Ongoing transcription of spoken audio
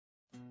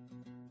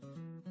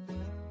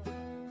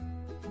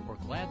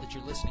glad that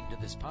you're listening to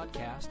this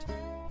podcast.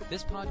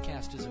 This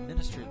podcast is a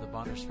ministry of the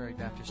Bonners Ferry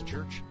Baptist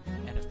Church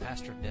and of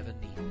Pastor Nevin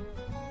Neal.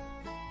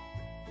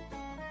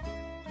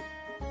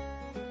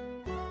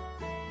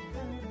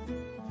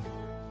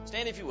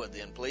 Stand if you would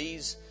then,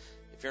 please.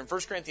 If you're in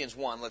 1 Corinthians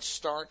 1, let's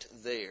start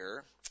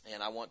there.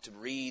 And I want to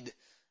read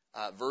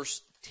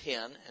verse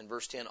 10 and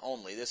verse 10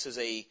 only. This is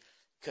a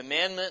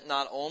commandment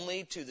not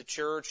only to the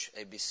church,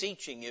 a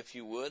beseeching, if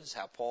you would, is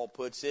how Paul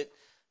puts it,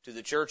 to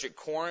the church at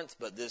Corinth,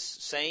 but this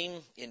same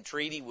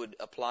entreaty would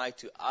apply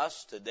to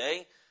us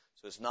today.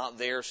 So it's not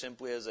there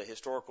simply as a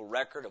historical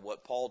record of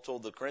what Paul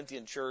told the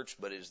Corinthian church,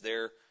 but is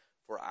there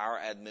for our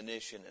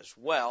admonition as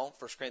well.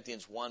 1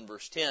 Corinthians 1,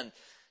 verse 10.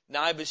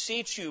 Now I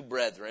beseech you,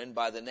 brethren,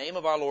 by the name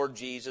of our Lord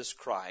Jesus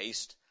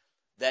Christ,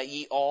 that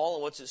ye all,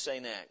 and what's it say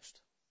next?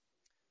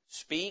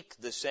 Speak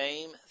the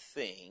same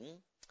thing,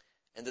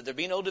 and that there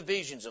be no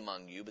divisions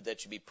among you, but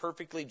that you be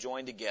perfectly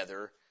joined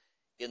together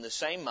in the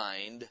same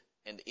mind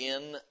and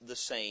in the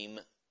same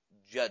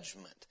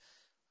judgment.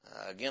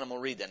 Again, I'm going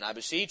to read that. And I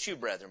beseech you,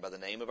 brethren, by the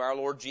name of our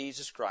Lord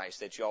Jesus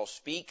Christ, that you all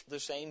speak the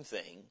same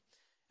thing,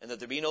 and that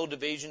there be no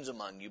divisions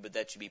among you, but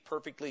that you be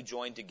perfectly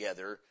joined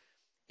together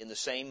in the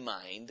same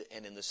mind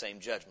and in the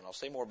same judgment. I'll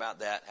say more about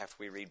that after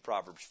we read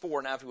Proverbs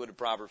 4. Now, if you would, to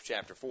Proverbs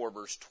chapter 4,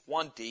 verse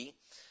 20.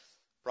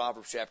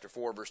 Proverbs chapter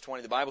 4, verse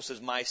 20. The Bible says,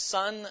 My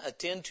son,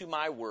 attend to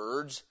my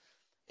words,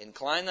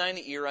 incline thine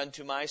ear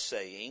unto my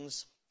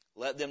sayings.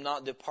 Let them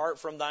not depart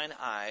from thine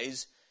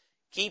eyes.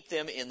 Keep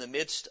them in the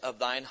midst of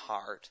thine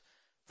heart.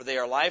 For they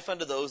are life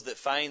unto those that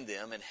find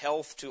them, and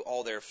health to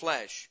all their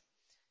flesh.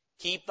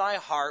 Keep thy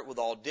heart with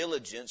all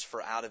diligence,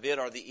 for out of it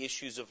are the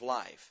issues of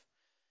life.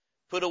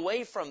 Put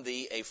away from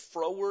thee a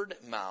froward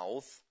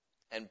mouth,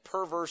 and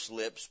perverse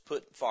lips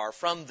put far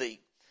from thee.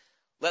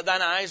 Let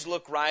thine eyes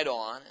look right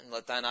on, and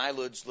let thine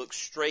eyelids look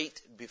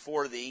straight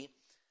before thee.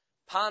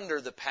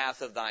 Ponder the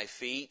path of thy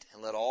feet,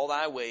 and let all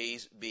thy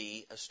ways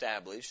be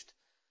established.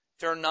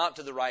 Turn not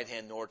to the right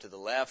hand nor to the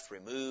left.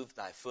 Remove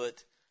thy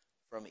foot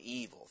from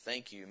evil.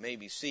 Thank you. You may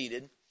be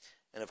seated.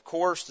 And of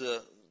course,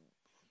 the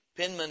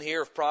penman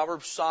here of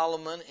Proverbs,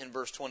 Solomon, in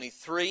verse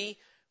 23,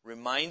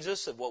 reminds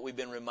us of what we've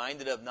been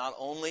reminded of not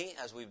only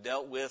as we've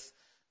dealt with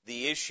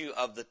the issue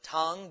of the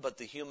tongue, but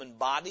the human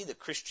body, the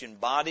Christian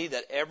body,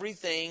 that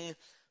everything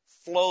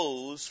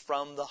flows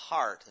from the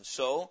heart. And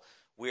so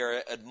we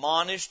are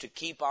admonished to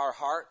keep our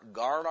heart,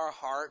 guard our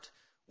heart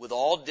with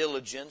all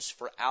diligence,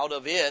 for out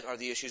of it are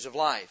the issues of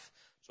life.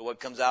 So what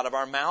comes out of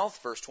our mouth,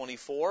 verse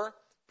 24,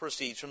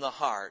 proceeds from the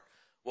heart.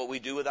 What we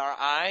do with our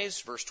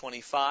eyes, verse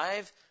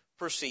 25,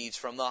 proceeds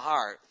from the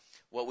heart.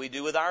 What we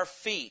do with our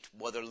feet,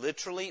 whether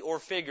literally or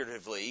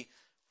figuratively,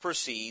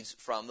 proceeds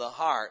from the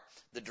heart.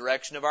 The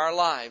direction of our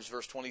lives,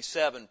 verse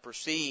 27,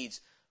 proceeds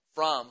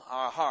from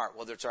our heart.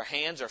 Whether it's our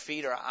hands, our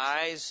feet, our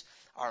eyes,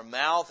 our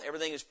mouth,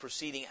 everything is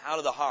proceeding out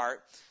of the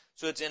heart.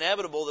 So it's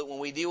inevitable that when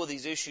we deal with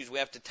these issues, we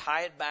have to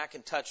tie it back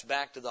and touch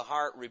back to the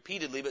heart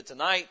repeatedly. But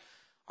tonight,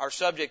 our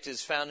subject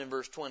is found in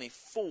verse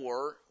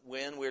 24,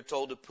 when we're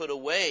told to put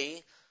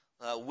away.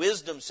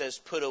 Wisdom says,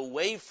 put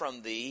away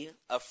from thee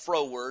a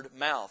froward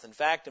mouth. In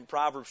fact, in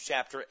Proverbs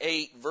chapter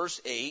 8, verse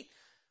 8,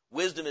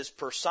 wisdom is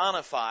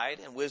personified,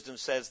 and wisdom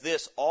says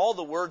this, all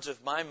the words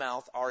of my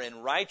mouth are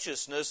in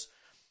righteousness.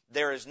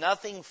 There is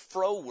nothing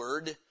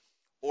froward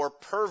or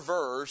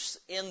perverse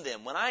in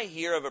them. When I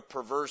hear of a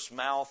perverse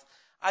mouth,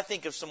 I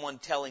think of someone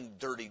telling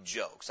dirty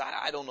jokes.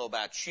 I don't know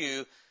about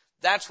you.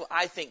 That's what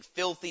I think,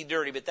 filthy,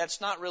 dirty, but that's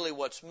not really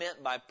what's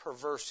meant by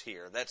perverse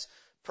here.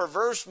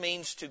 Perverse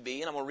means to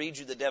be, and I'm going to read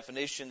you the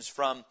definitions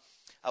from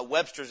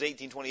Webster's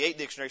 1828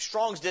 dictionary.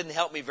 Strong's didn't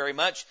help me very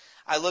much.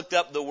 I looked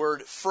up the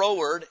word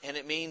froward, and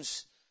it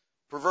means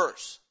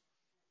perverse.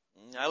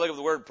 I looked up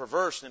the word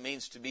perverse, and it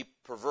means to be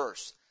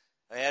perverse.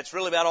 That's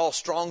really about all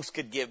Strong's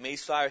could give me,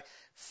 so I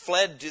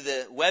fled to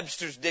the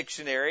Webster's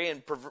dictionary,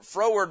 and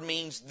froward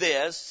means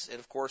this. It,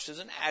 of course, is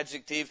an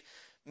adjective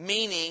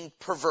meaning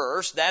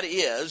perverse. That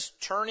is,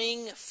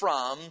 turning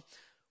from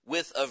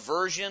with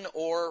aversion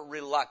or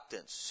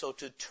reluctance. So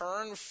to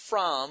turn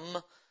from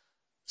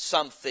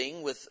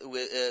something, with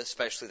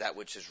especially that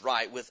which is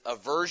right, with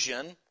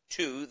aversion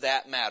to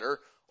that matter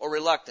or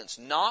reluctance.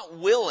 Not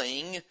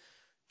willing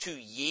to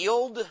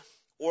yield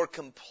or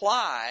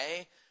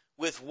comply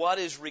with what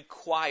is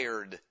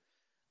required.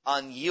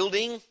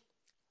 Unyielding,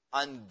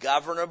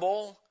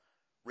 ungovernable,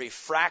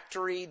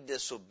 refractory,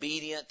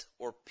 disobedient,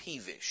 or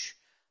peevish.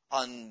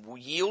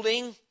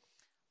 Unyielding,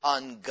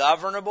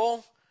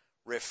 ungovernable,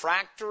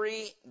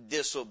 refractory,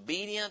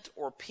 disobedient,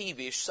 or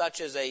peevish,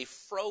 such as a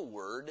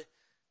froward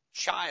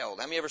child.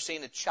 Have you ever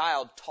seen a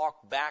child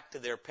talk back to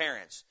their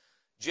parents?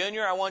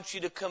 Junior, I want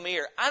you to come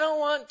here. I don't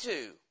want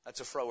to. That's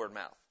a froward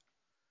mouth.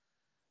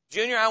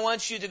 Junior, I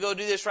want you to go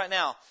do this right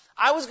now.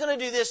 I was going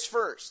to do this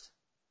first.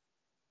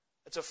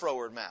 That's a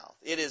froward mouth.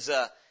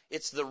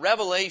 It's the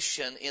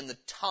revelation in the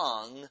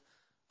tongue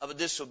of a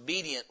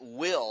disobedient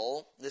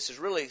will. This is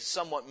really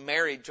somewhat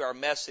married to our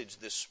message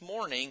this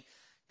morning.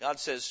 God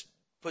says,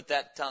 put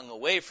that tongue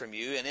away from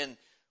you. And in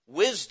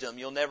wisdom,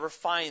 you'll never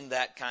find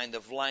that kind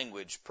of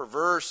language.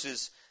 Perverse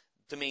is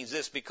to mean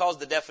this. Because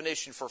the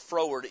definition for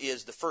froward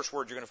is, the first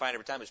word you're going to find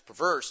every time is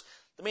perverse,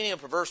 the meaning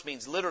of perverse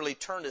means literally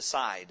turned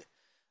aside,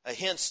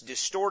 hence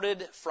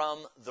distorted from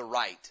the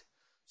right.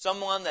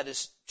 Someone that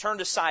is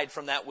turned aside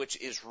from that which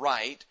is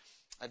right,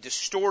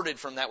 distorted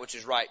from that which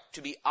is right.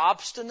 To be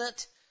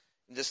obstinate,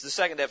 this is the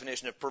second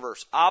definition of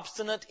perverse,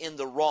 obstinate in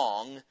the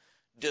wrong,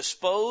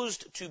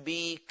 disposed to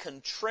be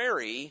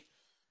contrary,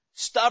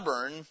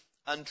 stubborn,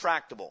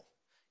 untractable.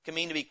 Can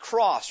mean to be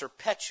cross or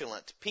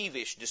petulant,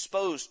 peevish,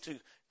 disposed to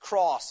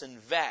cross and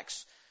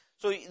vex.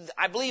 So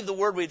I believe the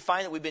word we'd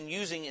find that we've been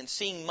using and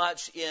seeing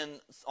much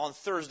on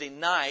Thursday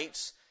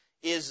nights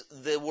is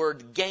the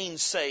word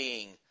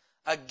gainsaying.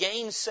 A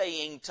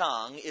gainsaying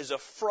tongue is a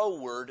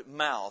froward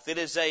mouth. It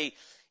is a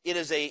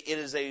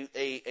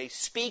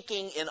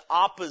speaking in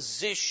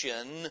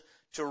opposition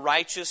to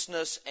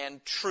righteousness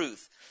and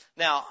truth.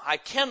 Now, I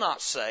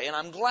cannot say, and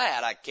I'm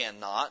glad I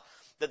cannot,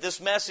 that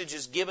this message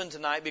is given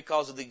tonight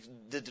because of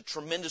the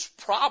tremendous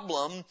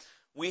problem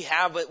we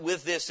have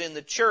with this in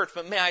the church.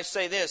 But may I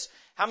say this,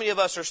 how many of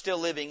us are still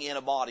living in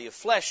a body of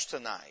flesh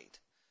tonight?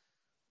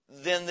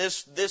 Then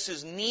this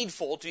is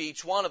needful to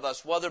each one of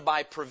us, whether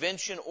by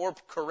prevention or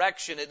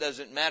correction, it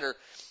doesn't matter.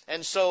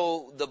 And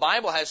so the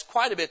Bible has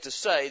quite a bit to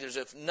say. There's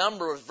a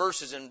number of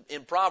verses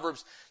in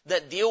Proverbs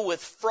that deal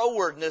with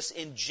frowardness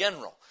in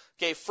general.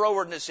 Okay,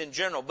 frowardness in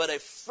general. But a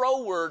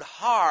froward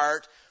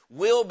heart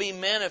will be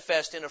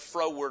manifest in a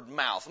froward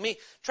mouth. Let me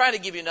try to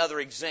give you another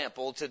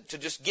example to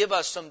just give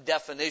us some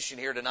definition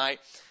here tonight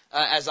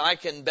as I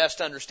can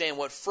best understand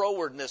what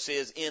frowardness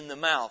is in the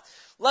mouth.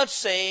 Let's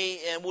say,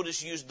 and we'll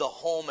just use the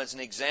home as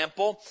an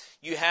example,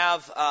 you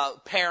have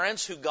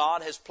parents who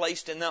God has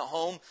placed in that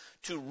home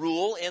to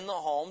rule in the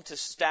home, to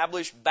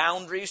establish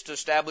boundaries, to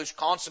establish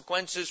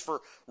consequences for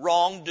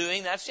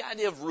wrongdoing. That's the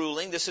idea of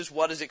ruling. This is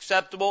what is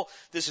acceptable.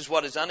 This is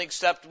what is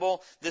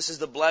unacceptable. This is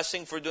the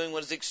blessing for doing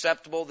what is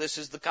acceptable. This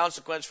is the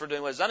consequence for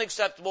doing what is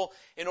unacceptable,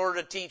 in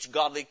order to teach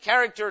godly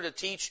character, to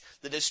teach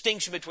the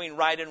distinction between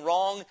right and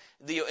wrong,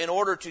 in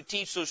order to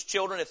teach those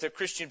children, if they're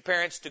Christian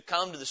parents, to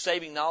come to the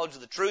saving knowledge of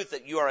the truth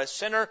that you are a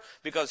sinner,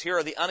 because here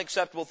are the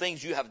unacceptable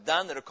things you have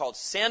done that are called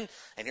sin,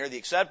 and here are the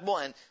acceptable.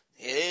 And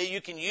you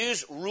can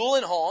use rule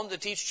in home to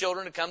teach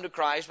children to come to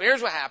Christ. But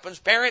here's what happens.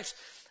 Parents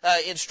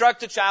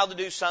instruct a child to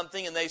do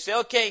something, and they say,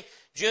 okay,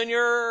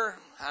 Junior,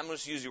 I'm going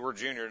to use the word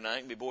junior tonight, it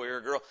can be a boy or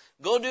a girl,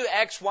 go do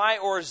X, Y,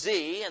 or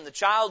Z, and the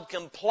child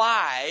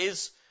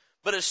complies.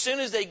 But as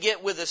soon as they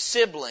get with a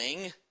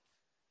sibling,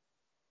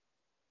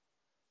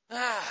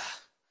 why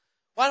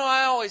do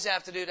I always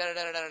have to do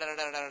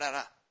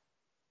da-da-da-da-da-da-da-da-da?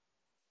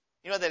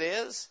 You know what that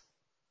is?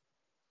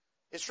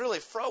 It's really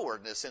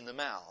frowardness in the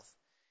mouth.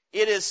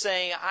 It is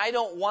saying, I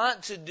don't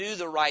want to do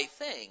the right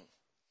thing.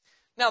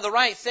 Now, the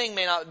right thing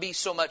may not be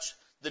so much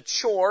the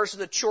chores.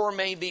 The chore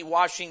may be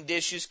washing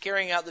dishes,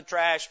 carrying out the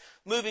trash,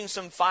 moving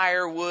some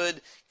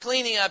firewood,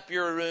 cleaning up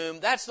your room.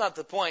 That's not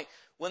the point.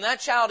 When that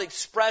child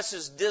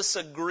expresses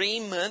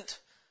disagreement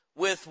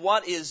with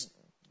what is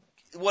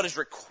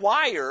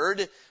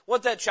required,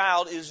 what that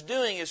child is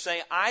doing is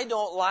saying, I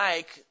don't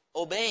like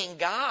obeying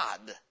God.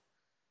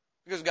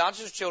 Because God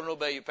says, children,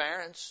 obey your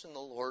parents and the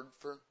Lord,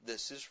 for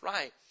this is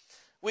right.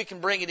 We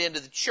can bring it into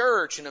the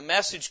church, and a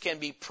message can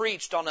be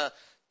preached on a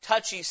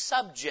touchy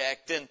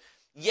subject, and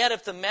yet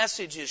if the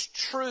message is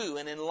true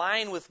and in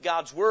line with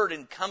God's Word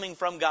and coming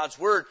from God's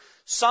Word,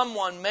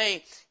 someone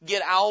may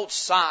get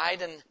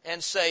outside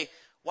and say,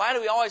 why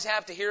do we always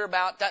have to hear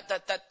about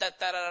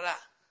da-da-da-da-da-da-da?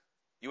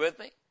 You with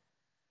me?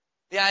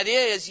 The idea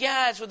is,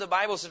 it's what the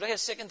Bible says. I get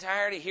sick and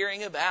tired of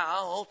hearing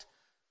about.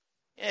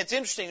 And it's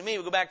interesting to me,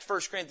 we go back to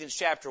 1 Corinthians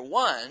chapter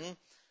 1,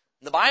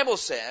 the Bible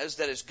says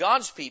that as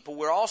God's people,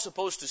 we're all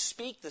supposed to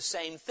speak the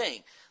same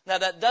thing. Now,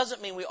 that doesn't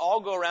mean we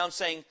all go around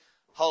saying,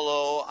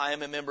 hello, I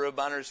am a member of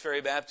Bonners Ferry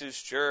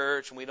Baptist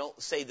Church, and we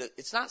don't say that.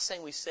 It's not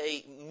saying we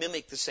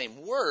mimic the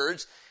same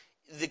words.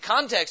 The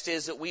context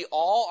is that we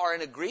all are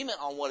in agreement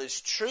on what is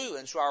true,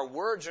 and so our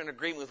words are in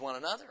agreement with one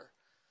another.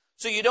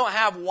 So you don't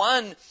have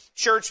one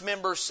church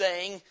member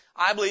saying,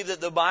 I believe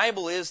that the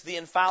Bible is the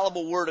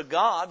infallible Word of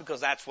God,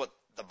 because that's what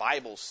the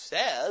Bible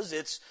says.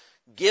 It's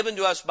given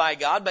to us by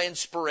God, by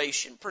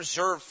inspiration,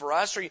 preserved for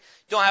us. Or you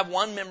don't have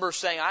one member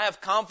saying, I have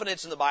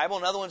confidence in the Bible,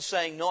 another one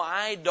saying, no,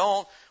 I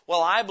don't.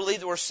 Well, I believe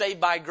that we're saved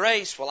by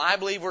grace. Well, I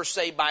believe we're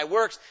saved by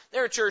works.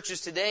 There are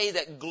churches today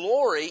that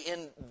glory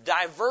in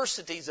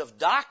diversities of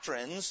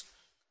doctrines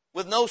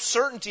with no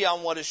certainty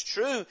on what is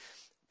true.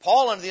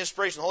 Paul, under the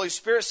inspiration of the Holy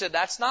Spirit, said,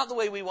 that's not the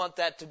way we want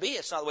that to be.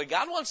 It's not the way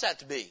God wants that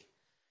to be.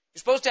 You're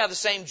supposed to have the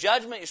same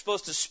judgment. You're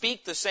supposed to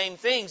speak the same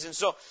things. And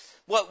so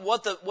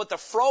what the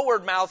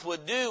froward mouth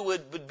would do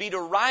would be to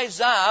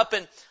rise up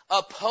and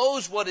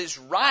oppose what is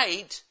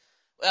right,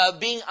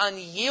 being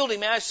unyielding.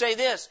 May I say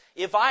this?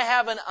 If I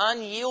have an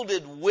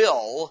unyielded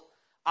will,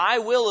 I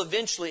will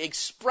eventually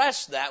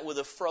express that with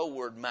a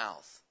froward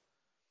mouth.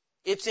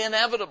 It's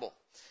inevitable.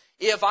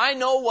 If I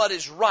know what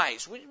is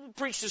right, we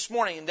preached this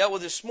morning and dealt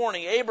with this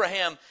morning,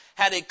 Abraham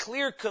had a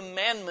clear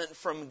commandment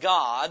from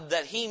God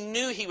that he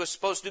knew he was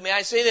supposed to do. May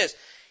I say this?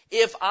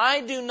 if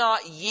I do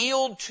not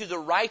yield to the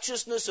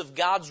righteousness of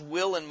God's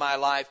will in my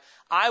life,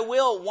 I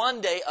will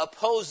one day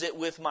oppose it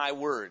with my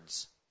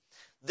words.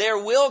 There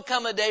will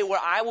come a day where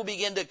I will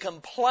begin to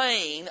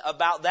complain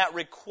about that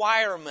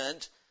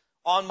requirement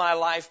on my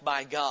life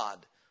by God.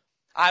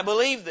 I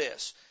believe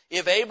this.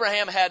 If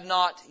Abraham had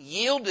not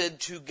yielded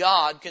to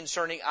God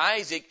concerning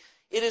Isaac,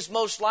 it is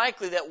most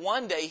likely that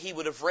one day he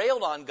would have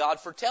railed on God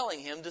for telling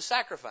him to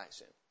sacrifice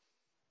him.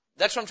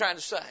 That's what I'm trying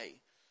to say.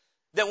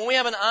 That when we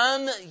have an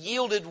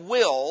unyielded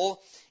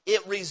will,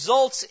 it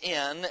results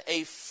in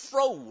a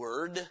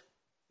froward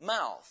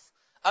mouth.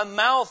 A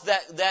mouth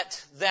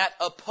that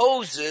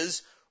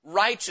opposes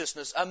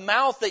righteousness. A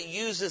mouth that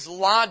uses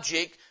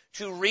logic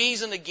to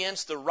reason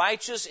against the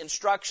righteous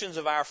instructions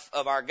of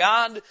our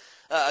God,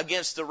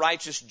 against the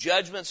righteous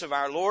judgments of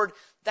our Lord.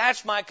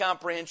 That's my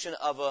comprehension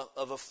of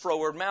a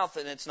froward mouth,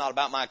 and it's not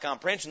about my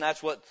comprehension.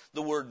 That's what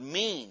the word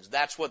means.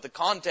 That's what the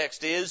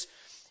context is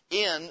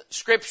in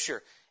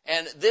Scripture.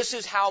 And this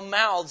is how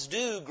mouths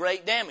do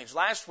great damage.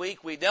 Last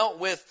week we dealt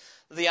with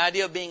the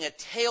idea of being a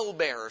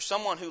talebearer,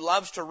 someone who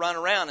loves to run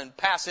around and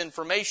pass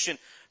information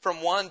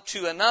from one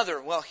to another.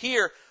 Well,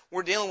 here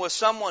we're dealing with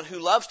someone who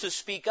loves to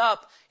speak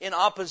up in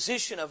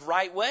opposition of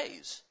right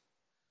ways.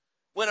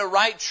 When a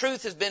right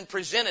truth has been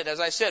presented, as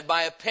I said,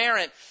 by a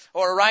parent,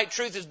 or a right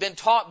truth has been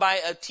taught by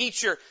a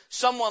teacher,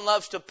 someone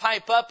loves to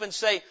pipe up and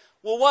say,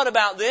 well, what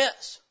about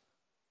this?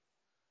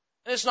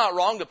 And it's not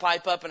wrong to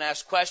pipe up and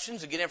ask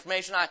questions and get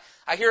information.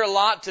 I hear a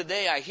lot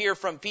today. I hear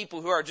from people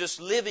who are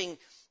just living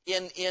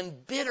in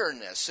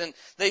bitterness. And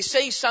they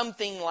say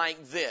something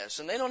like this.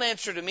 And they don't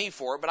answer to me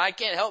for it, but I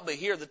can't help but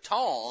hear the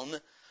tone.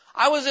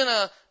 I was in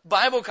a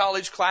Bible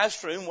college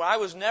classroom where I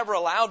was never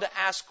allowed to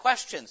ask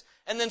questions.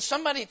 And then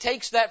somebody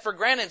takes that for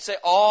granted and say,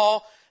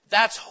 oh,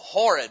 that's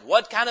horrid.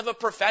 What kind of a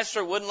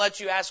professor wouldn't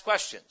let you ask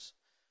questions?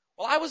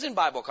 Well, I was in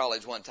Bible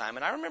college one time,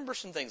 and I remember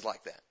some things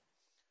like that.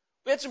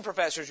 We had some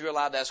professors you were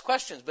allowed to ask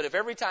questions, but if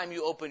every time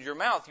you opened your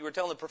mouth you were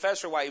telling the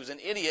professor why he was an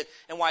idiot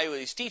and why what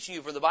he's teaching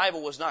you for the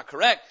Bible was not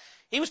correct,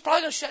 he was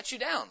probably going to shut you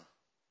down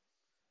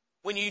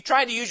when you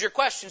tried to use your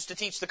questions to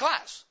teach the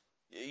class.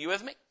 You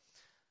with me?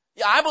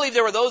 Yeah, I believe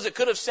there were those that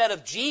could have said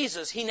of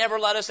Jesus, he never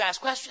let us ask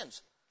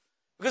questions.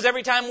 Because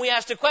every time we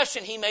asked a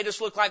question, he made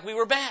us look like we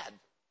were bad.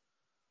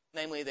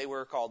 Namely, they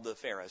were called the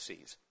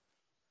Pharisees.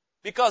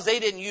 Because they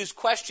didn't use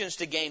questions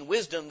to gain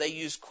wisdom, they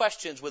used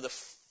questions with a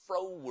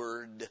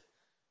froward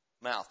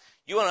mouth.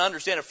 You want to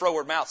understand a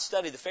froward mouth?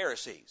 Study the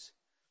Pharisees.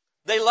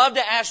 They loved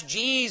to ask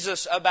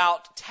Jesus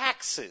about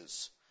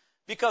taxes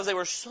because they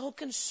were so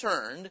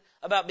concerned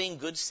about being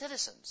good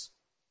citizens.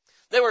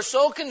 They were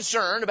so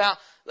concerned about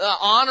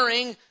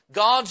honoring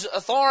God's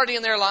authority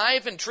in their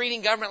life and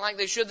treating government like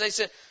they should. They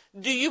said,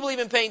 do you believe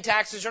in paying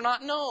taxes or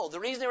not? No. The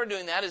reason they were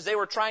doing that is they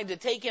were trying to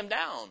take him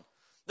down.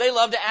 They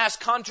loved to ask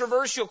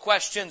controversial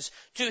questions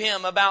to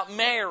him about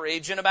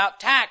marriage and about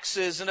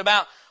taxes and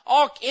about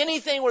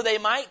anything where they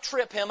might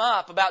trip him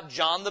up, about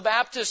John the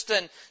Baptist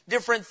and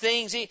different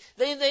things.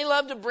 They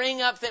loved to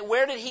bring up that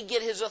where did he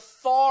get his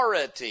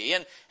authority?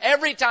 And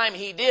every time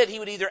he did, he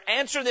would either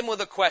answer them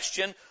with a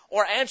question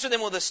or answer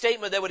them with a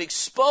statement that would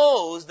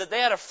expose that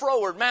they had a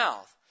froward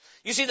mouth.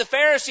 You see, the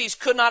Pharisees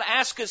could not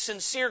ask a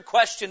sincere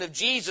question of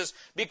Jesus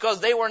because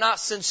they were not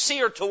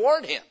sincere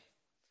toward him.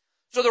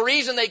 So the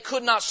reason they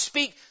could not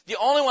speak, the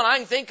only one I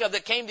can think of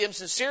that came to him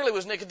sincerely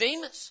was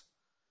Nicodemus.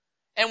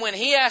 And when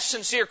he asked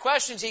sincere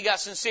questions, he got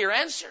sincere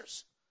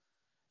answers.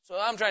 So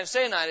what I'm trying to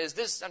say tonight is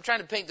this, I'm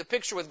trying to paint the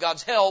picture with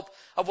God's help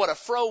of what a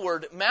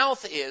froward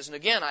mouth is. And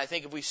again, I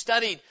think if we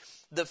studied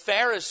the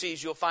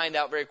Pharisees, you'll find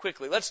out very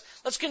quickly. Let's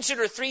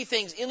consider three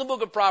things in the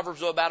book of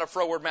Proverbs about a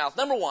froward mouth.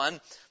 Number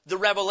one, the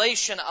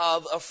revelation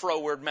of a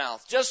froward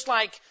mouth. Just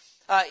like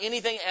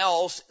anything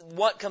else,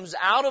 what comes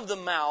out of the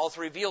mouth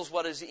reveals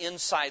what is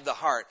inside the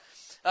heart.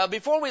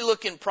 Before we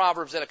look in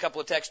Proverbs at a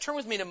couple of texts, turn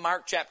with me to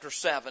Mark chapter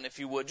 7, if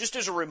you would, just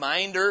as a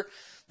reminder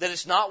that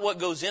it's not what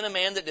goes in a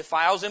man that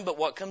defiles him, but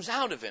what comes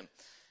out of him.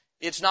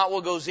 It's not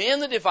what goes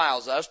in that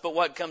defiles us, but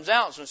what comes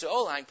out. So we say,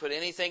 oh, I can put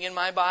anything in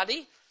my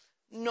body?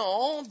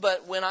 No,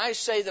 but when I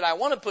say that I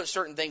want to put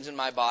certain things in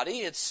my body,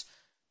 it's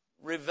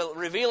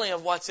revealing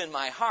of what's in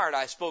my heart.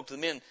 I spoke to the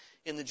men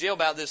in the jail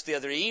about this the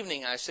other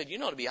evening. I said,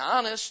 to be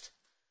honest,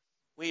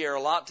 we hear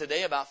a lot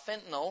today about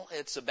fentanyl.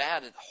 It's a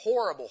bad and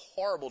horrible,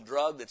 horrible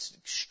drug that's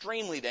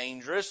extremely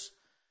dangerous.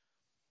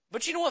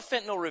 But you know what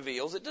fentanyl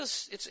reveals?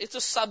 It's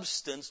a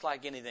substance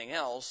like anything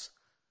else,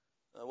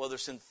 whether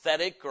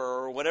synthetic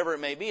or whatever it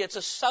may be. It's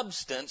a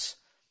substance.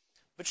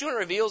 But you know what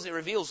it reveals? It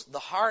reveals the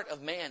heart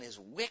of man is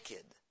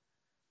wicked.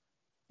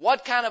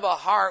 What kind of a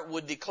heart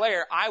would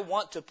declare, I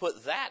want to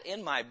put that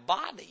in my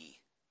body?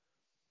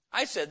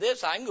 I said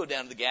this, I can go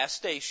down to the gas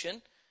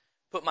station,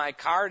 put my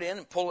card in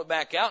and pull it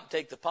back out and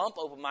take the pump,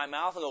 open my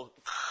mouth and go,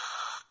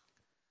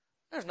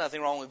 there's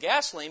nothing wrong with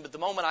gasoline, but the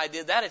moment I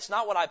did that, it's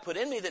not what I put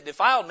in me that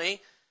defiled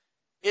me.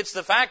 It's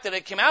the fact that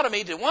it came out of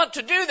me to want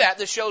to do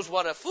that shows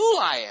what a fool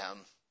I am.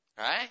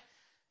 Right?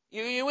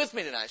 You with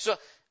me tonight? So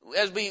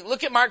as we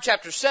look at Mark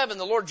chapter 7,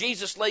 the Lord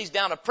Jesus lays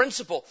down a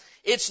principle.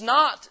 It's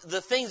not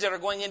the things that are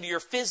going into your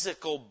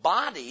physical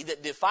body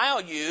that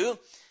defile you.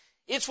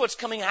 It's what's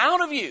coming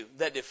out of you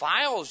that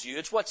defiles you.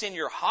 It's what's in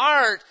your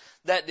heart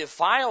that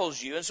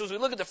defiles you. And so as we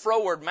look at the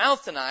froward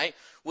mouth tonight,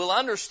 we'll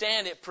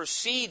understand it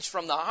proceeds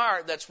from the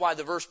heart. That's why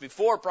the verse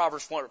before,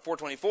 Proverbs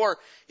 4:24,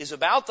 is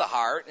about the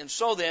heart. And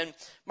so then,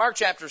 Mark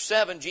chapter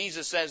 7,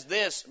 Jesus says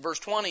this, verse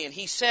 20, and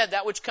he said,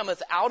 that which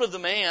cometh out of the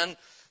man,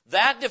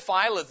 that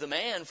defileth the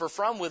man, for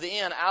from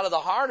within, out of the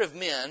heart of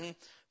men,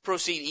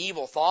 proceed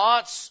evil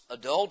thoughts,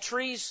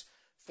 adulteries,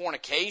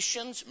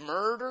 fornications,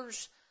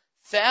 murders,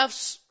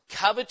 thefts,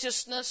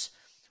 covetousness,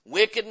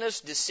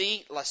 wickedness,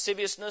 deceit,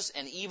 lasciviousness,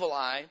 and evil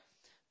eye,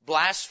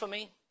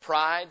 blasphemy,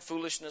 pride,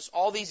 foolishness.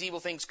 All these evil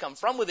things come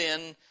from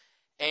within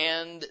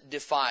and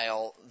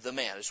defile the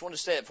man. I just want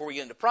to say that before we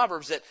get into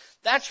Proverbs, that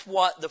that's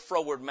what the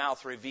froward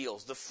mouth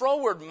reveals. The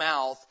froward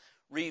mouth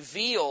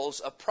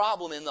reveals a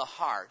problem in the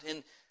heart.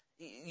 And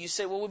you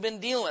say, well, we've been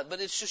dealing with it,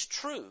 but it's just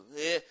true.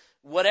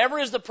 Whatever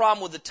is the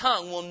problem with the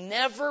tongue will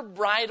never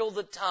bridle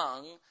the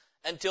tongue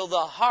until the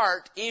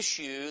heart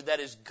issue that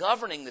is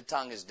governing the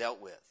tongue is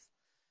dealt with.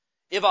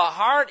 If a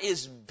heart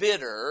is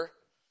bitter,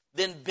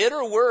 then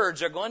bitter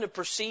words are going to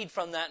proceed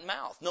from that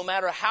mouth. No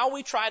matter how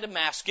we try to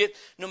mask it,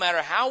 no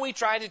matter how we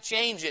try to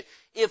change it,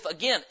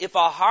 if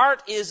a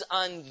heart is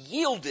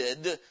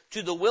unyielded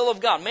to the will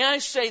of God. May I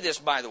say this,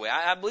 by the way?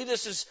 I believe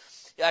this is,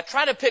 I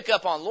try to pick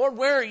up on, Lord,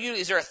 where are you?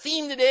 Is there a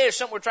theme today or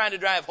something we're trying to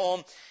drive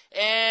home?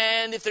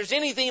 And if there's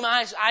any theme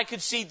I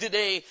could see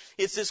today,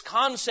 it's this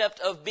concept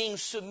of being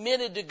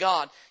submitted to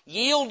God,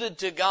 yielded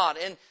to God.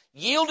 And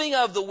yielding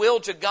of the will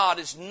to God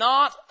is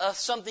not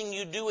something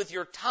you do with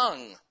your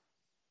tongue.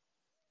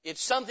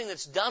 It's something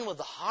that's done with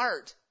the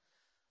heart.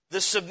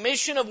 The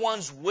submission of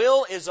one's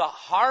will is a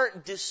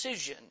heart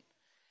decision.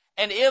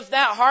 And if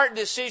that heart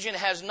decision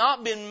has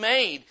not been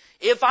made,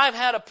 if I've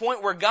had a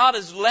point where God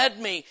has led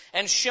me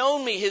and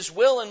shown me His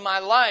will in my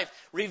life,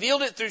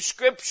 revealed it through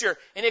Scripture,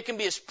 and it can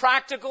be as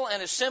practical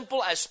and as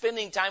simple as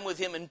spending time with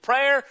Him in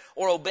prayer,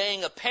 or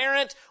obeying a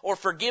parent, or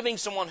forgiving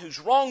someone who's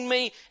wronged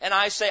me, and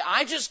I say,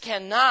 I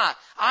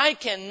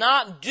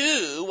cannot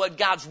do what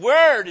God's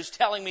Word is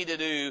telling me to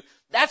do,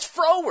 that's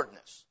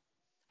frowardness.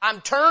 I'm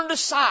turned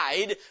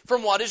aside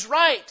from what is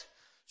right.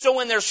 So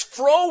when there's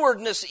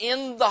frowardness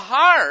in the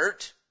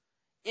heart,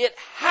 it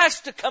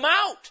has to come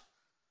out.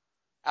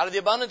 Out of the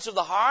abundance of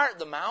the heart,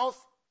 the mouth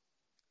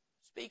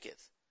speaketh.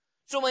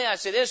 So may I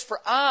say this, for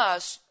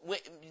us,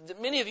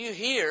 many of you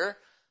here,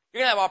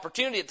 you're going to have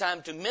opportunity at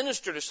times to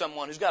minister to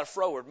someone who's got a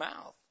froward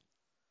mouth.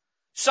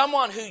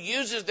 Someone who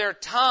uses their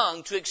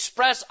tongue to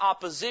express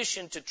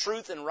opposition to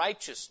truth and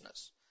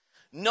righteousness.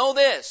 Know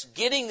this,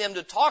 getting them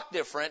to talk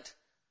different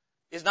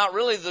is not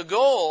really the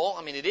goal.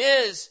 I mean, it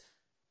is.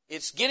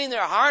 It's getting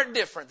their heart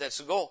different that's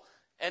the goal.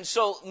 And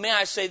so, may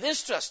I say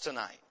this to us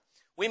tonight?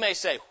 We may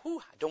say, I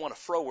don't want a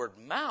froward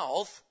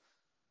mouth.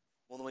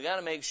 Well, then we got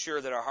to make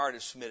sure that our heart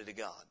is submitted to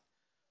God.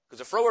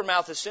 Because a froward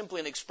mouth is simply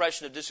an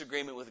expression of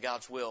disagreement with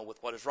God's will,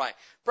 with what is right.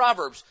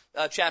 Proverbs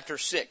chapter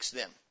 6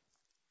 then.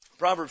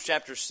 Proverbs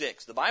chapter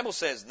 6. The Bible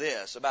says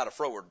this about a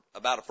froward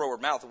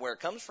mouth and where it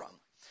comes from.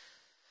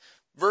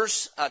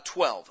 Verse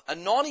 12. A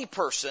naughty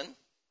person,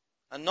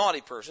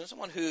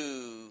 someone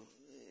who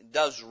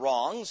does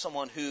wrong,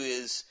 someone who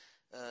is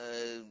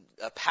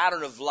a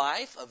pattern of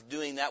life of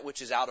doing that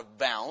which is out of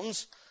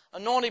bounds. A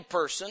naughty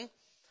person,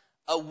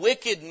 a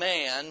wicked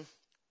man,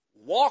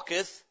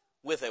 walketh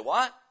with a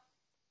what?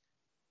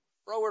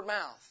 Froward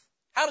mouth.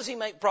 How does he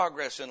make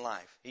progress in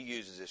life? He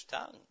uses his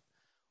tongue.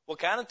 What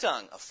kind of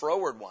tongue? A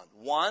froward one.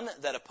 One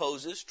that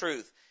opposes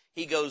truth.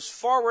 He goes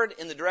forward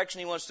in the direction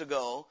he wants to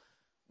go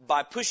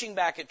by pushing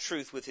back at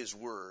truth with his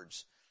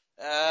words.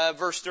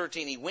 Verse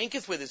 13, he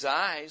winketh with his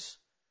eyes.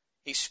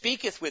 He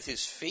speaketh with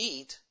his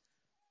feet.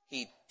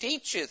 He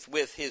teacheth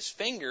with his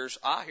fingers.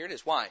 Here it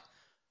is. Why?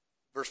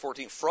 Verse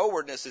 14,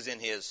 frowardness is in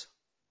his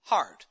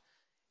heart.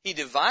 He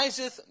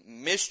deviseth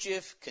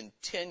mischief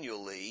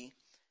continually.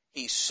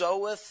 He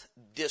soweth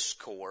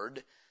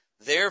discord.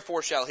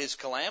 Therefore shall his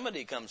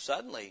calamity come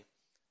suddenly.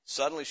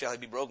 Suddenly shall he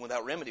be broken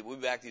without remedy. We'll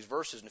be back to these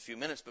verses in a few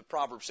minutes. But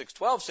Proverbs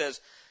 6:12 says,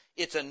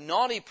 it's a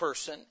naughty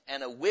person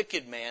and a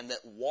wicked man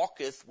that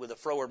walketh with a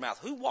froward mouth.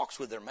 Who walks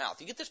with their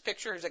mouth? You get this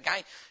picture? Here's a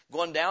guy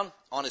going down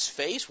on his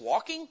face,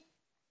 walking.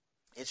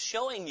 It's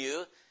showing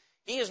you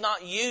he is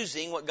not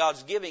using what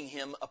God's giving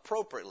him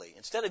appropriately.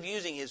 Instead of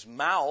using his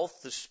mouth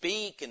to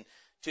speak and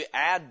to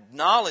add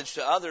knowledge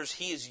to others,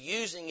 he is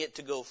using it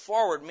to go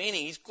forward,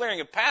 meaning he's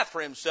clearing a path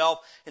for himself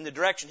in the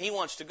direction he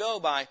wants to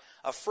go by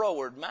a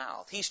froward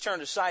mouth. He's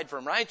turned aside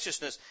from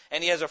righteousness,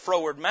 and he has a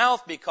froward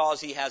mouth because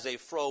he has a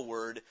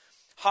froward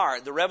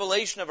heart. The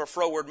revelation of a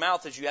froward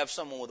mouth is you have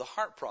someone with a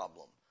heart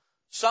problem.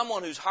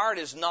 Someone whose heart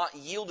is not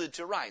yielded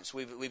to rights.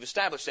 We've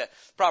established that.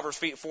 Proverbs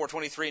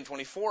 4:23 and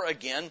 24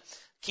 again.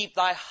 Keep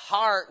thy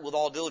heart with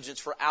all diligence,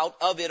 for out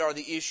of it are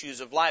the issues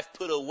of life.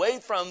 Put away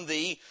from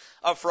thee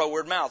a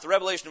froward mouth. The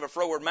revelation of a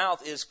froward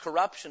mouth is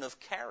corruption of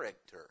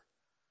character.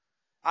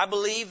 I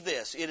believe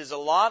this. It is a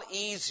lot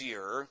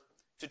easier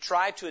to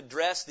try to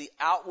address the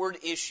outward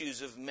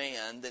issues of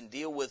man than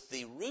deal with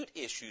the root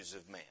issues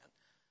of man.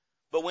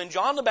 But when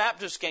John the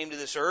Baptist came to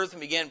this earth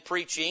and began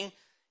preaching,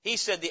 he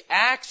said the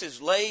axe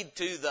is laid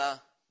to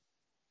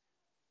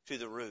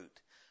the root.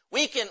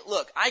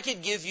 I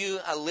could give you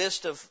a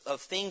list of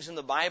things in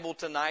the Bible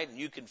tonight, and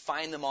you can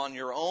find them on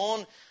your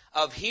own,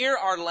 of here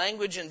are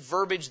language and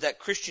verbiage that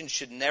Christians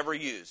should never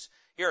use.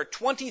 Here are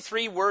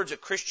 23 words a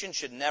Christian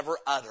should never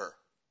utter.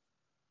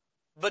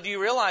 But do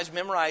you realize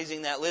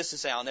memorizing that list and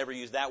say, I'll never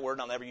use that word,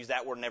 I'll never use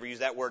that word, never use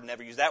that word,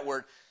 never use that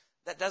word,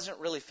 that doesn't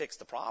really fix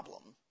the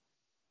problem.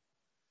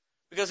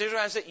 Because here's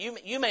what I said,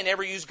 you may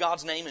never use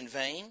God's name in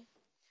vain.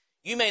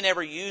 You may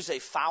never use a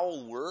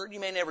foul word. You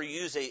may never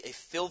use a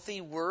filthy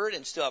word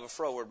and still have a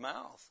froward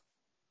mouth.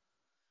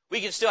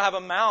 We can still have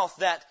a mouth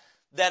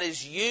that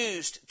is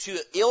used to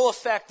ill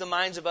affect the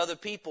minds of other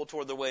people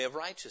toward the way of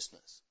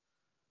righteousness.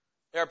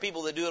 There are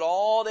people that do it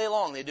all day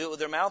long. They do it with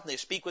their mouth and they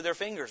speak with their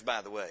fingers,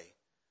 by the way.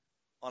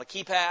 On a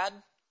keypad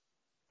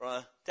or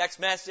a text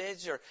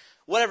message or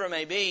whatever it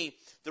may be.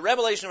 The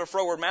revelation of a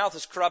froward mouth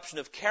is corruption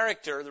of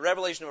character. The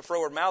revelation of a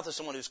froward mouth is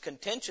someone who's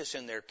contentious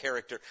in their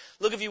character.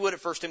 Look, if you would,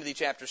 at 1 Timothy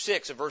chapter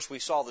 6, a verse we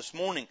saw this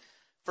morning.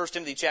 1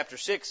 Timothy chapter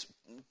 6.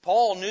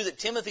 Paul knew that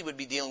Timothy would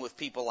be dealing with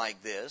people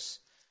like this.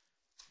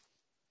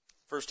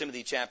 1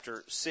 Timothy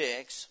chapter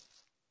 6,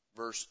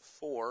 verse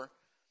 4.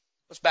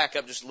 Let's back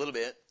up just a little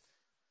bit. It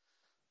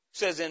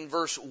says in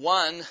verse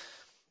 1,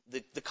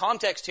 the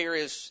context here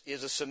is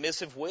a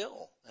submissive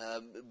will,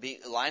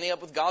 lining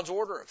up with God's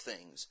order of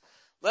things.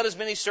 Let as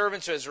many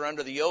servants as are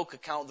under the yoke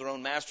account their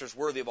own masters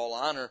worthy of all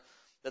honor,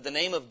 that the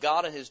name of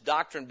God and His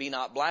doctrine be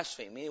not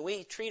blasphemed. I mean,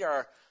 we treat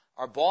our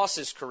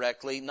bosses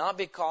correctly, not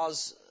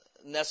because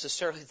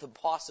necessarily the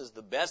boss is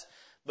the best,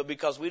 but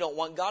because we don't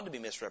want God to be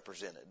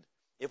misrepresented.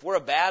 If we're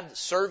a bad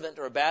servant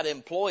or a bad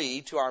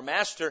employee to our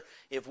master,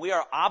 if we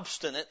are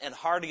obstinate and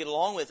hard to get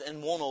along with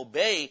and won't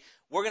obey,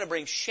 we're going to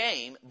bring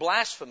shame,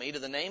 blasphemy to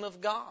the name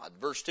of God.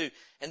 Verse 2,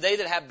 and they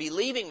that have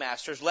believing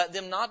masters, let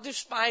them not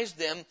despise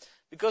them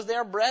because they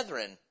are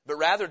brethren, but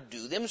rather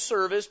do them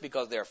service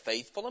because they are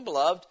faithful and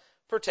beloved,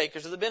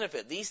 partakers of the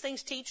benefit. These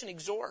things teach and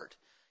exhort.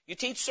 You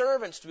teach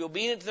servants to be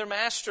obedient to their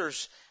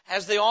masters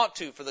as they ought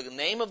to for the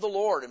name of the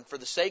Lord and for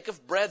the sake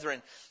of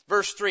brethren.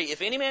 Verse 3,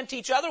 if any man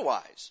teach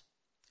otherwise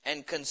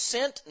and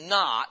consent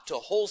not to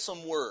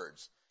wholesome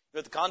words. You know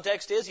what the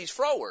context is? He's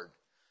froward.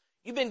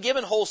 You've been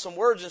given wholesome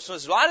words and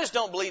says, well, I just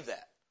don't believe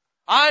that.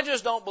 I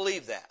just don't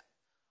believe that.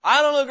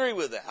 I don't agree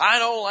with that. I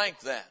don't like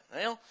that.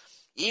 Well,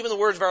 even the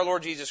words of our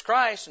Lord Jesus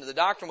Christ and the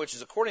doctrine which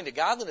is according to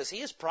godliness,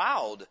 He is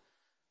proud,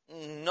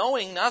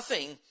 knowing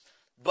nothing,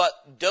 but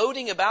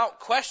doting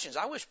about questions.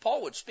 I wish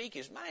Paul would speak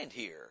his mind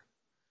here.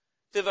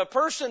 If a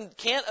person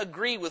can't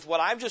agree with what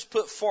I've just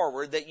put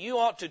forward, that you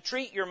ought to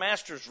treat your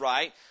masters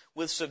right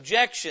with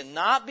subjection,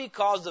 not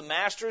because the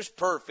master is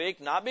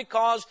perfect, not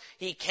because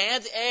he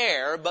can't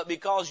err, but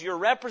because you're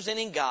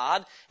representing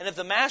God. And if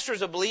the master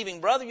is a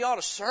believing brother, you ought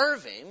to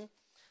serve him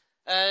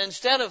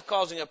instead of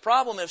causing a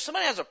problem. If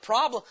somebody has a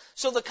problem,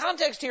 so the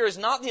context here is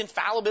not the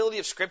infallibility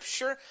of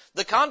Scripture.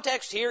 The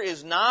context here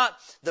is not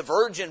the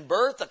virgin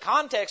birth. The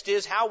context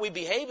is how we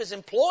behave as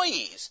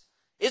employees.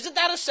 Isn't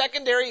that a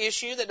secondary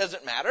issue that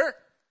doesn't matter?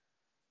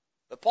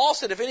 But Paul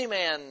said, if any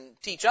man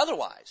teach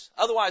otherwise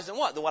than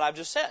what? Than what I've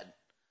just said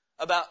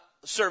about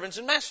servants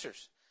and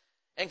masters.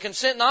 And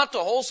consent not to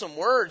wholesome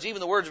words, even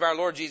the words of our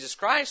Lord Jesus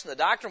Christ, and the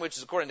doctrine which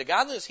is according to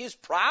godliness. He is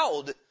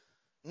proud,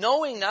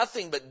 knowing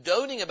nothing, but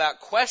doting about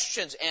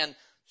questions and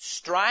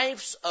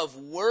strifes of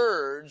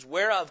words,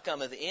 whereof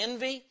cometh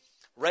envy,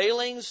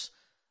 railings,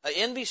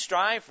 envy,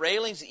 strife,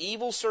 railings,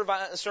 evil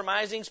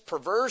surmisings,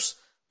 perverse.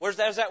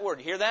 There's that word.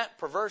 Hear that?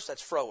 Perverse,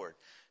 that's froward.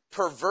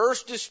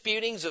 Perverse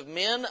disputings of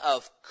men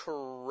of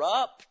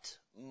corrupt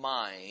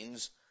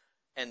minds,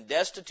 and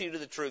destitute of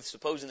the truth,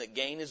 supposing that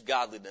gain is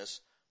godliness.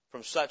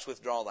 From such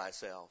withdraw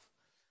thyself.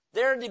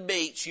 There are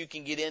debates you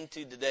can get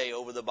into today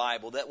over the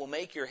Bible that will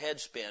make your head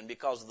spin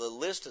because of the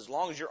list as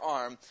long as your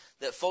arm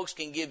that folks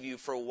can give you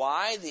for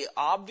why the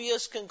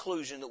obvious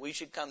conclusion that we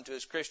should come to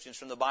as Christians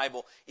from the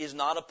Bible is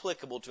not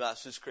applicable to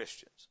us as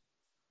Christians.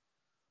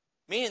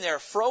 Meaning there are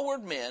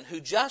froward men who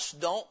just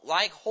don't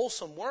like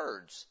wholesome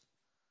words.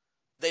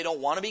 They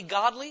don't want to be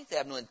godly. They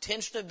have no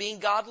intention of being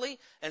godly.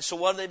 And so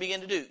what do they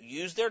begin to do?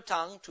 Use their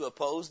tongue to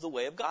oppose the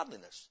way of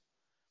godliness.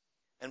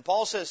 And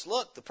Paul says,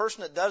 look, the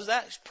person that does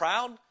that is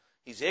proud.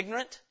 He's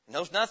ignorant. He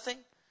knows nothing.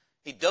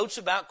 He dotes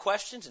about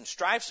questions and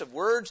strifes of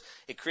words.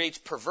 It creates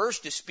perverse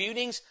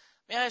disputings.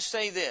 May I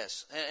say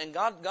this? And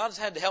God's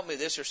had to help me with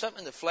this. There's something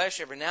in the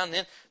flesh every now and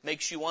then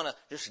makes you want to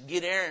just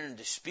get in and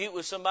dispute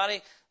with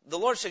somebody. The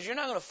Lord says you're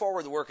not going to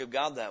forward the work of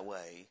God that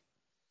way.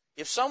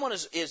 If someone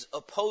is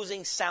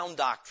opposing sound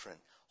doctrine,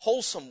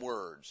 wholesome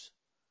words,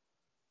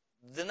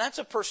 then that's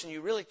a person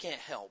you really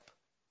can't help.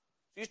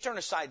 You turn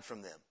aside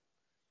from them.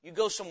 You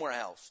go somewhere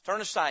else.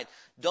 Turn aside.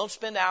 Don't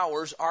spend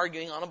hours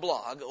arguing on a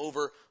blog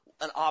over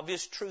an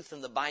obvious truth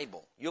in the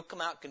Bible. You'll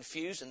come out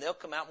confused and they'll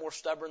come out more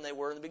stubborn than they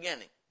were in the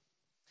beginning.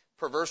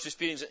 Perverse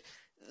disputings.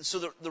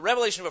 So the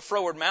revelation of a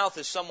froward mouth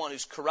is someone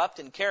who's corrupt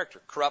in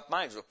character, corrupt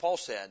minds, what Paul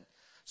said.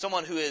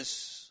 Someone who they're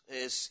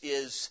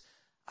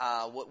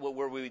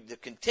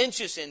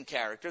contentious in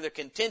character, they're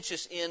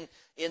contentious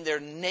in their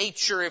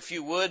nature, if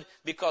you would,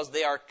 because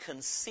they are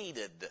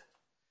conceited.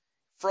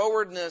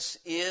 Frowardness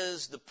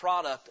is the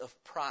product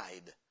of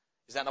pride.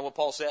 Is that not what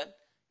Paul said?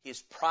 He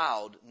is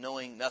proud,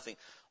 knowing nothing.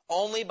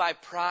 Only by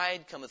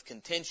pride cometh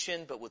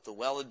contention, but with the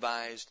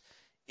well-advised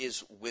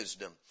is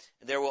wisdom.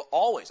 And there will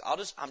always, I'm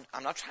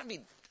not trying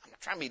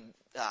to be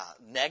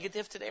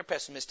negative today or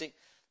pessimistic,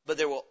 but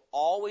there will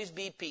always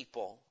be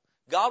people.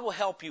 God will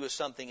help you with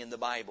something in the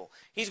Bible.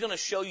 He's going to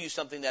show you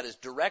something that is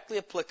directly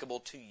applicable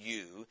to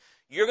you.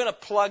 You're going to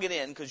plug it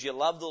in because you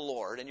love the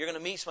Lord, and you're going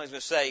to meet somebody who's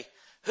going to say,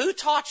 who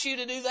taught you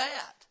to do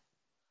that?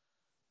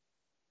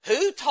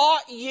 Who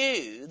taught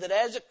you that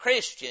as a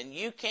Christian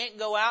you can't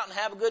go out and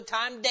have a good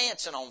time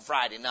dancing on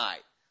Friday night?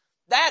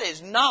 That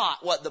is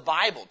not what the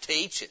Bible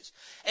teaches.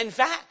 In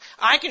fact,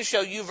 I can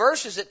show you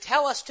verses that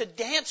tell us to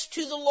dance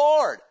to the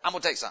Lord. I'm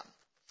going to tell you something.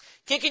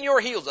 Kicking your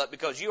heels up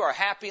because you are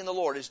happy in the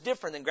Lord is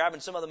different than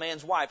grabbing some other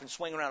man's wife and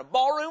swinging around a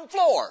ballroom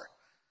floor.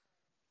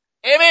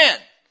 Amen.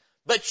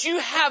 But you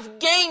have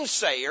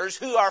gainsayers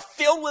who are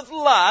filled with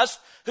lust,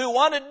 who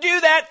want to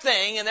do that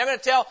thing, and they're going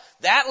to tell,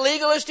 that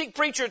legalistic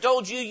preacher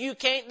told you you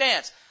can't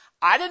dance.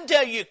 I didn't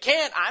tell you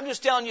can't. I'm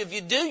just telling you if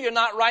you do, you're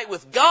not right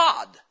with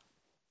God.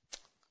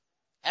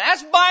 And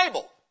that's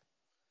Bible.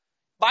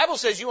 Bible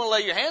says you want to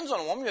lay your hands on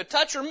a woman, you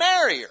touch her,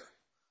 marry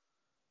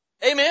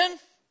her. Amen?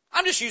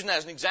 I'm just using that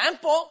as an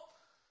example.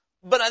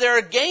 But there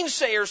are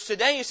gainsayers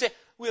today who say,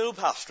 well,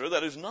 Pastor,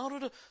 that is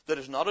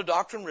not a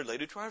doctrine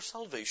related to our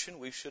salvation.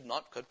 We should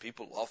not cut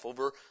people off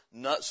over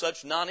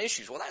such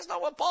non-issues. Well, that's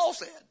not what Paul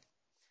said.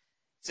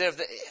 He said,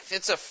 if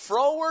it's a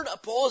froward,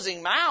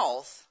 opposing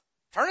mouth,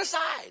 turn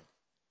aside.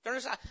 Turn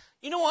aside.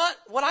 You know what?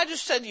 What I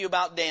just said to you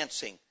about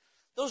dancing,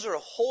 those are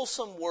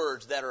wholesome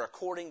words that are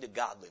according to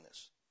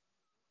godliness.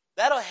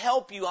 That'll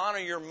help you honor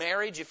your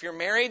marriage if you're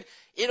married.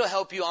 It'll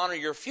help you honor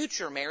your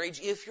future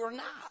marriage if you're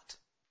not.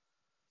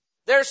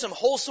 There are some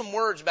wholesome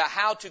words about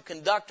how to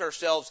conduct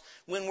ourselves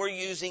when we're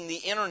using the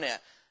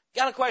Internet.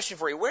 Got a question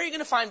for you. Where are you going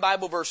to find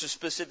Bible verses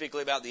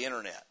specifically about the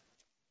Internet?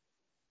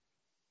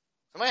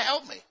 Somebody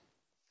help me.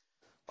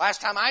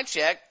 Last time I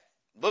checked,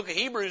 the book of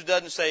Hebrews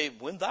doesn't say,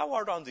 when thou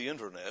art on the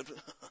Internet.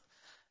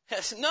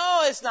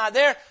 No, it's not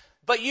there.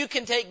 But you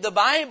can take the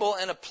Bible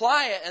and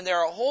apply it, and there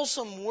are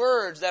wholesome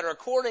words that are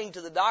according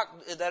to the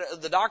doctrine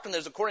that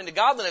is according to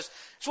godliness.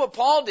 That's what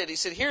Paul did. He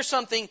said, here's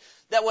something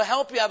that will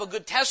help you have a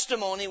good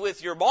testimony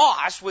with your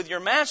boss, with your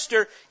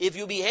master, if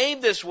you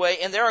behave this way.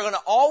 And there are going to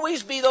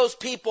always be those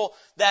people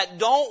that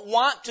don't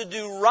want to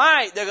do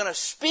right. They're going to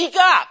speak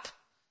up.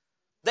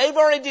 They've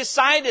already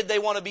decided they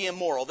want to be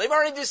immoral. They've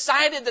already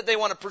decided that they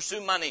want to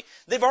pursue money.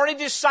 They've already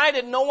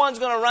decided no one's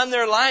going to run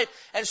their life.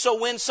 And so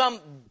when some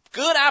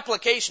good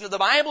application of the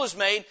Bible is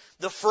made,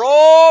 the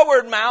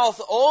froward mouth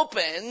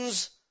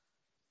opens,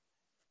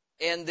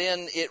 and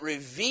then it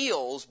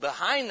reveals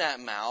behind that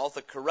mouth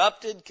a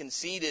corrupted,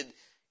 conceited,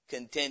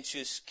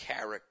 contentious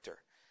character.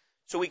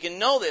 So we can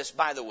know this,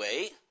 by the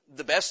way.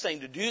 The best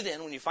thing to do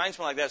then when you find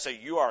someone like that, say,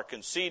 you are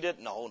conceited.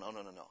 No.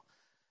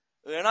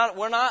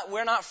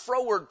 We're not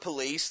froward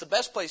police. The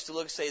best place to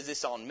look and say, is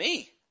this on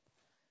me?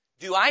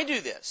 Do I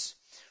do this?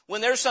 When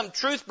there's some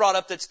truth brought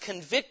up that's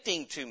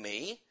convicting to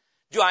me,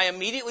 do I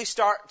immediately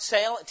start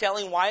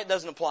telling why it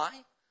doesn't apply?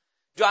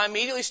 Do I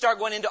immediately start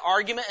going into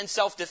argument and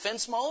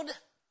self-defense mode?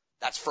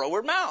 That's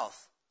froward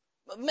mouth.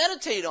 But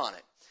meditate on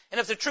it. And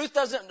if the truth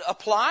doesn't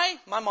apply,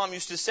 my mom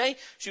used to say,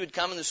 she would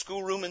come in the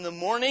schoolroom in the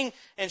morning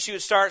and she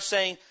would start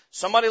saying,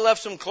 somebody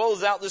left some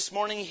clothes out this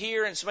morning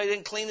here and somebody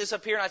didn't clean this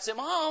up here. And I'd say,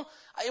 Mom,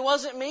 it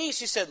wasn't me.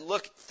 She said,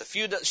 look, if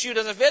the shoe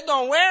doesn't fit,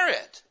 don't wear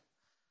it.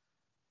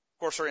 Of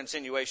course, her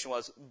insinuation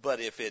was, but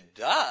if it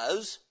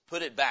does,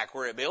 put it back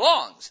where it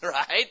belongs,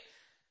 right?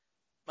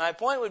 My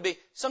point would be,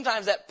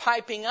 sometimes that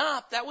piping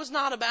up, that was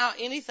not about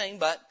anything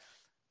but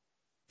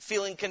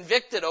feeling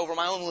convicted over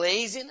my own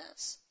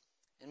laziness.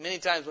 And many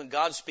times when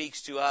God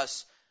speaks to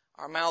us,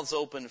 our mouths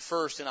open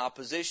first in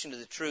opposition to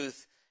the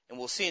truth. And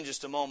we'll see in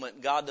just a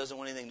moment, God doesn't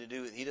want anything to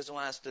do with it. He doesn't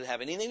want us to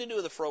have anything to do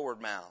with a froward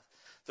mouth.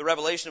 The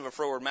revelation of a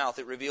froward mouth,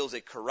 it reveals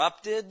a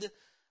corrupt,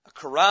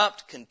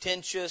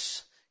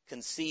 contentious,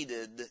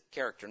 conceited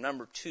character.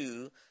 Number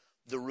two,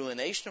 the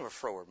ruination of a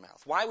froward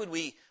mouth. Why would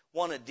we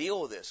want to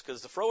deal with this?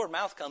 Because the froward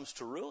mouth comes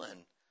to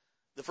ruin.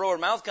 The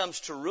froward mouth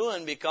comes to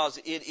ruin because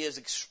it is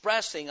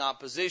expressing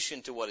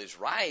opposition to what is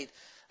right.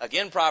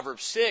 Again,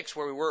 Proverbs 6,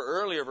 where we were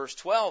earlier, verse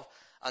 12,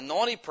 a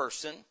naughty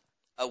person,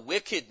 a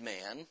wicked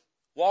man,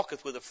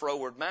 walketh with a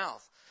froward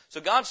mouth. So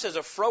God says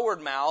a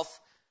froward mouth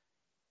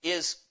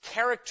is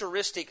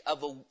characteristic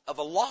of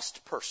a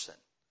lost person.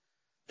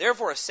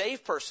 Therefore, a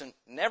saved person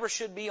never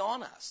should be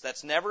on us.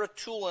 That's never a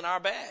tool in our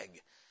bag.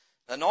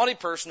 A naughty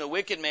person, a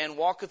wicked man,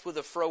 walketh with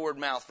a froward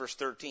mouth. Verse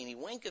 13, he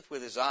winketh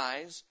with his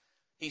eyes.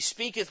 He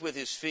speaketh with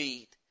his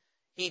feet.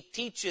 He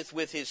teacheth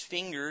with his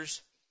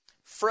fingers.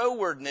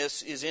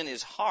 Frowardness is in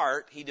his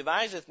heart. He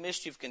deviseth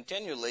mischief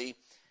continually.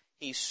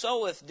 He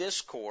soweth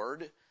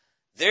discord.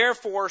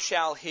 Therefore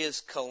shall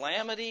his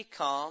calamity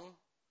come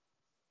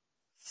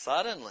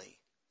suddenly.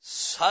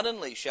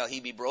 Suddenly shall he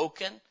be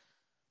broken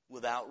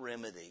without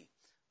remedy.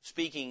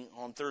 Speaking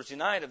on Thursday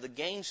night of the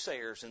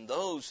gainsayers and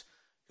those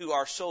who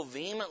are so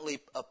vehemently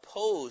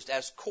opposed,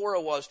 as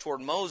Korah was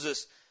toward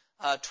Moses,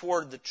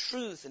 toward the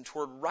truth and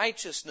toward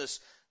righteousness.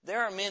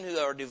 There are men who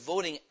are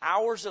devoting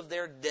hours of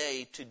their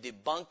day to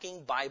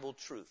debunking Bible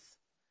truth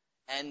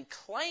and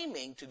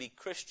claiming to be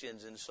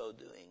Christians in so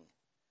doing.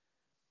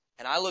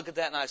 And I look at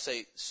that and I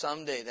say,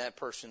 someday that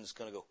person's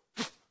going to go,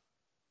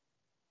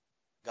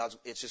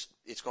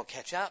 it's going to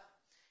catch up.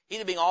 He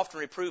that being often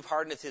reproved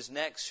hardeneth his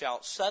neck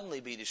shall suddenly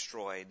be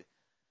destroyed,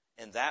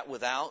 and that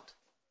without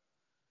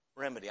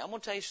remedy. I'm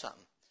going to tell you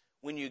something.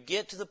 When you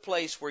get to the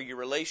place where your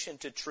relation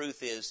to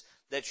truth is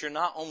that you're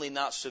not only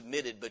not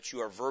submitted, but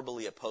you are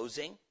verbally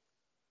opposing,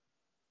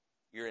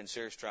 you're in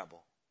serious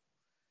trouble.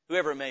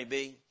 Whoever it may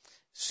be,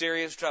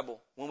 serious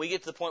trouble. When we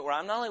get to the point where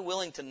I'm not only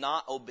willing to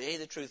not obey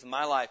the truth in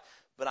my life,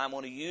 but I'm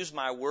going to use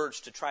my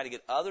words to try to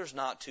get others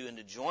not to and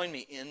to join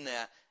me in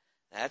that,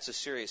 that's a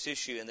serious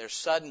issue. And there's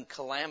sudden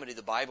calamity,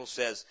 the Bible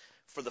says,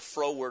 for the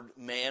froward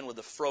man with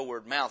a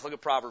froward mouth. Look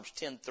at Proverbs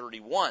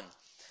 10:31.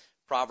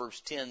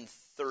 Proverbs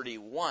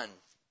 10:31.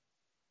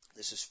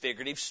 This is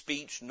figurative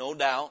speech, no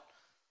doubt.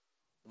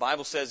 The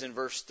Bible says in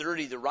verse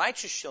 30, the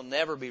righteous shall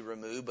never be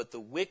removed, but the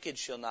wicked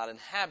shall not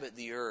inhabit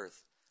the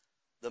earth.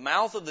 The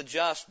mouth of the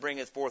just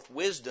bringeth forth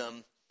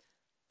wisdom,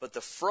 but the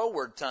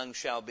froward tongue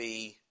shall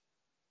be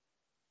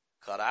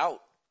cut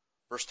out.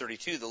 Verse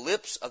 32, the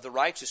lips of the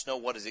righteous know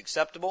what is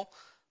acceptable,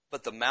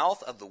 but the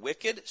mouth of the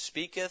wicked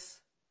speaketh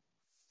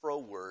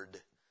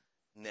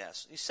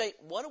frowardness. You say,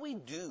 what do we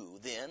do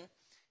then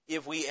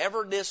if we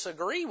ever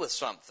disagree with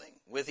something,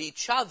 with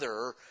each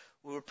other,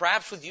 or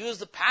perhaps with you as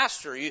the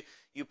pastor?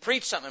 You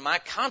preach something, and my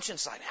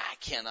conscience is like, I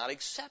cannot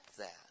accept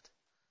that.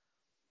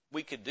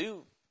 We could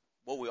do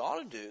what we ought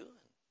to do.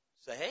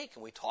 Say, hey,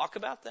 can we talk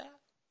about that?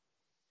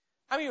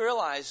 How do you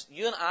realize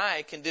you and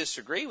I can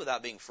disagree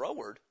without being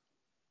froward?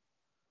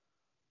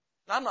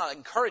 Now, I'm not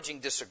encouraging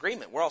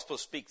disagreement. We're all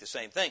supposed to speak the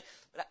same thing.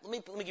 But let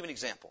me give you an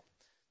example.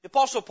 The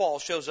Apostle Paul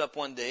shows up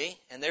one day,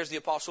 and there's the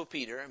Apostle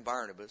Peter and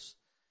Barnabas.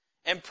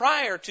 And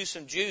prior to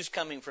some Jews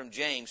coming from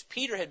James,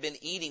 Peter had been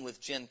eating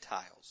with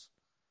Gentiles.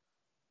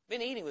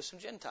 Been eating with some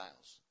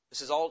Gentiles.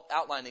 This is all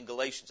outlined in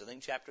Galatians, I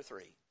think, chapter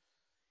 3.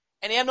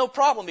 And he had no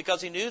problem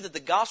because he knew that the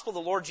gospel of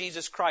the Lord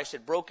Jesus Christ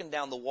had broken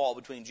down the wall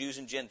between Jews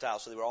and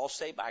Gentiles, so they were all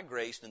saved by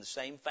grace and in the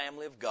same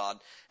family of God,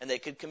 and they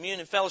could commune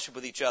and fellowship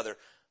with each other.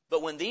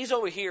 But when these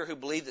over here who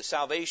believed that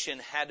salvation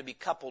had to be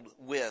coupled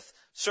with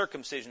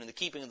circumcision and the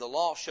keeping of the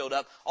law showed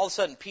up, all of a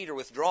sudden Peter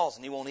withdraws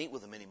and he won't eat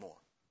with them anymore.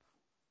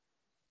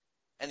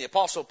 And the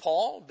Apostle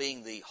Paul,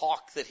 being the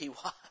hawk that he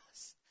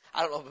was,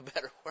 I don't know of a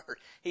better word,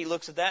 he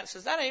looks at that and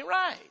says, that ain't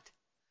right.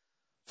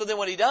 So then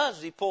what he does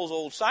is he pulls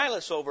old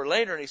Silas over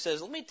later and he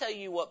says, let me tell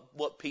you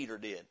what Peter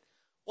did.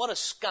 What a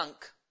skunk.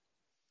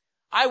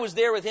 I was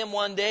there with him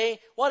one day.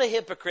 What a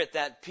hypocrite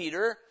that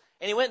Peter.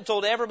 And he went and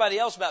told everybody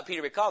else about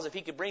Peter, because if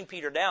he could bring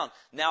Peter down,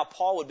 now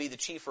Paul would be the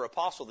chiefer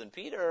apostle than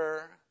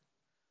Peter.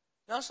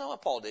 No, that's not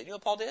what Paul did. You know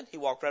what Paul did? He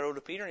walked right over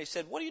to Peter and he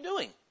said, what are you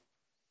doing?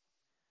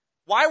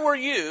 Why were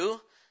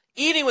you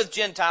eating with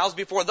Gentiles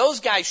before those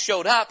guys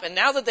showed up, and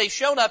now that they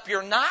showed up,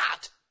 you're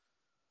not?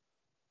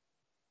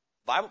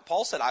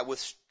 Paul said, I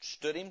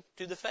withstood him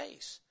to the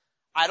face.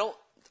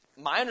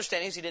 My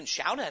understanding is he didn't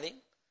shout at him.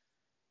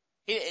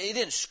 He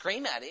didn't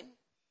scream at him.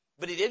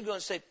 But he did go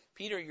and say,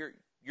 Peter,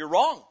 you're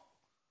wrong.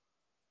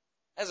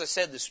 As I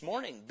said this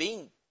morning,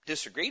 being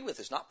disagreed with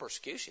is not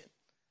persecution.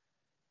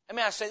 I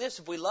mean, I say this,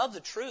 if we love the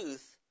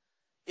truth,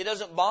 it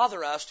doesn't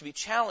bother us to be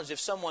challenged if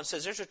someone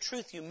says, there's a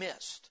truth you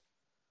missed.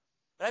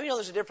 But I mean,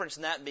 there's a difference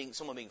in that and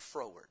someone being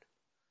froward.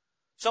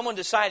 Someone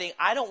deciding,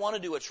 I don't want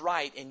to do what's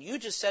right, and you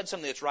just said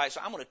something that's right, so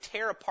I'm going to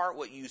tear apart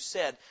what you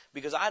said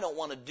because I don't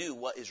want to do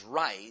what is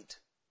right.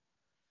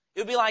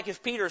 It would be like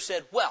if Peter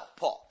said, well,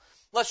 Paul,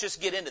 let's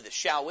just get into this,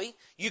 shall we?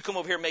 You come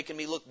over here making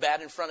me look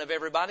bad in front of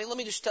everybody. Let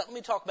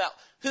me talk about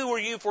who were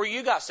you before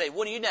you got saved.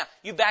 What are you now?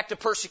 You back to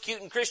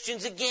persecuting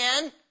Christians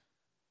again?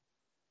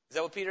 Is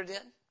that what Peter did?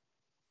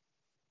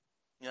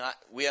 You know,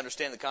 we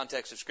understand the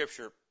context of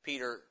Scripture.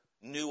 Peter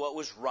knew what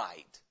was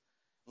right.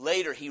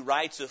 Later, he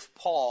writes of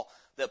Paul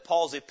that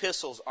Paul's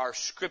epistles are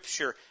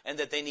Scripture and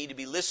that they need to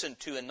be listened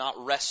to and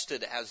not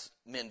wrested as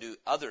men do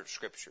other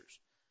Scriptures.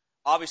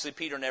 Obviously,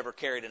 Peter never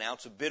carried an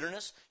ounce of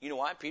bitterness. You know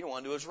why? Peter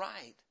wanted to do what's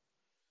right.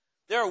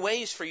 There are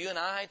ways for you and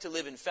I to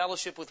live in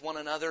fellowship with one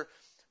another,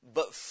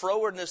 but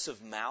frowardness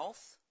of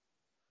mouth,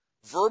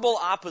 verbal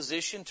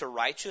opposition to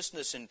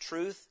righteousness and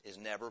truth is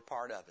never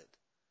part of it.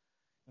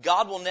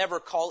 God will never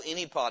call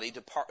anybody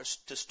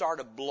to start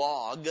a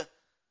blog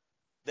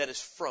that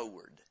is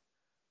froward,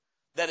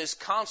 that is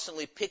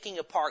constantly picking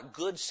apart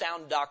good,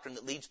 sound doctrine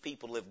that leads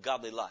people to live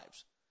godly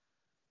lives.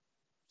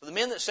 So the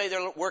men that say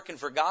they're working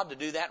for God to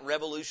do that and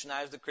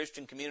revolutionize the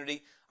Christian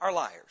community are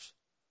liars.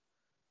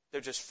 They're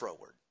just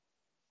froward.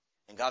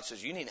 And God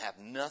says you need to have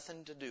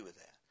nothing to do with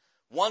that.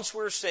 Once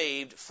we're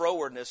saved,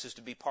 frowardness is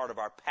to be part of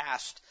our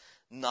past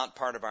not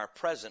part of our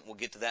present. We'll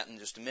get to that in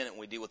just a minute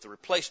when we deal with the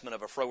replacement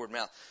of a froward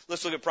mouth.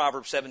 Let's look at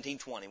Proverbs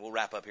 17:20. We'll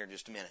wrap up here in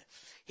just a minute.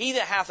 He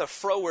that hath a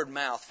froward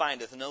mouth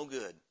findeth no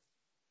good.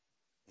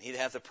 He that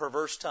hath a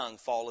perverse tongue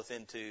falleth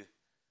into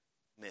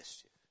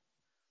mischief.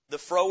 The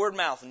froward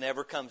mouth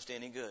never comes to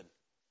any good.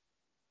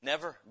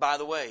 Never. By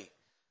the way,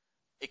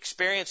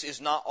 experience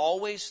is not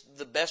always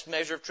the best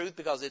measure of truth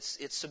because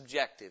it's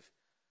subjective.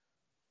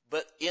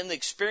 But in the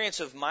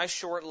experience of my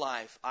short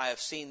life, I have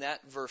seen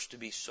that verse to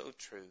be so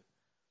true.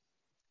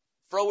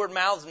 Froward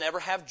mouths never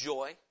have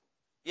joy.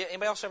 Yeah,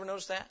 anybody else ever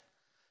notice that?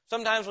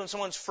 Sometimes when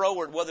someone's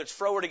froward, whether it's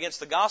froward against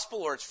the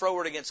gospel or it's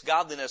froward against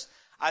godliness,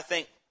 I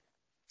think,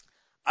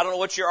 I don't know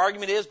what your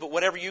argument is, but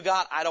whatever you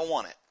got, I don't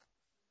want it.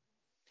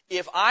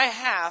 If I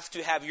have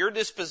to have your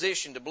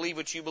disposition to believe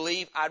what you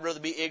believe, I'd rather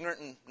be ignorant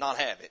and not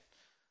have it.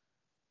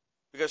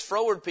 Because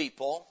froward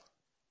people,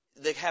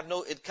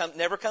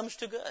 never comes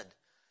to good.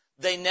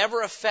 They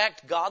never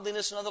affect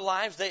godliness in other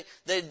lives.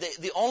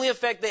 The only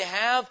effect they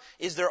have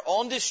is their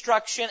own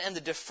destruction and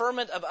the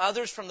deferment of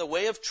others from the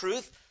way of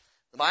truth.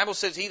 The Bible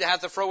says, he that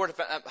hath a froward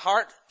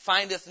heart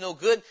findeth no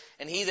good,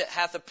 and he that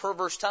hath a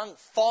perverse tongue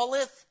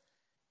falleth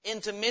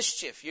into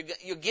mischief.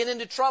 You get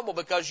into trouble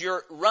because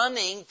you're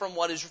running from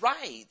what is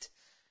right.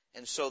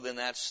 And so then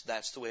that's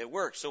the way it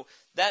works. So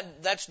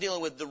that's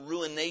dealing with the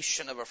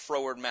ruination of a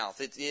froward mouth.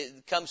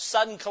 It comes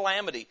sudden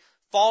calamity,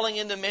 falling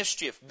into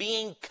mischief,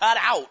 being cut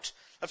out.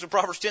 That's what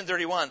Proverbs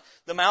 10:31.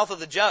 The mouth of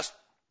the just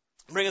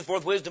bringeth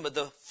forth wisdom, but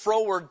the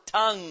froward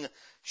tongue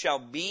shall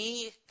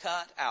be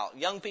cut out.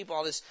 Young people,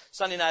 on this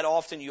Sunday night,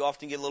 you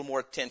often get a little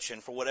more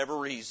attention for whatever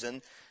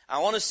reason. I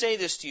want to say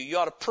this to you. You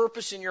ought to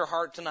purpose in your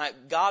heart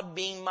tonight, God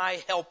being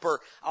my helper,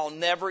 I'll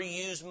never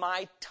use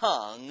my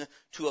tongue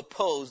to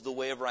oppose the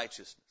way of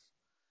righteousness.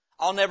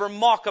 I'll never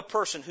mock a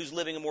person who's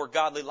living a more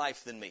godly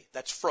life than me.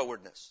 That's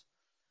frowardness.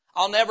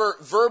 I'll never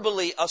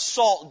verbally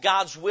assault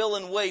God's will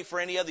and way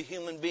for any other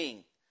human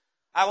being.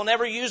 I will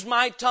never use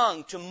my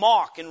tongue to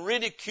mock and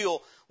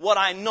ridicule what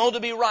I know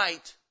to be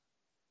right.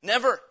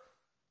 Never.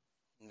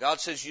 And God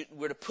says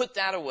we're to put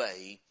that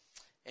away.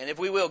 And if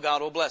we will,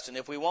 God will bless it. And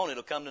if we won't,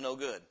 it'll come to no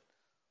good.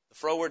 The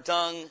froward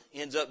tongue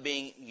ends up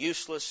being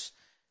useless,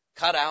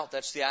 cut out.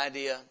 That's the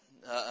idea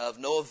of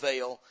no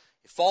avail.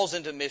 It falls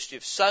into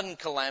mischief, sudden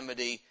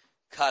calamity,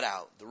 cut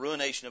out. The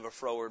ruination of a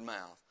froward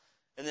mouth.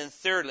 And then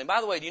thirdly, and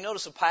by the way, do you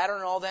notice a pattern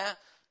in all that?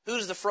 Who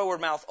does the froward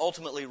mouth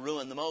ultimately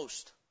ruin the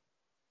most?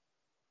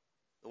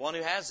 The one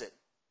who has it.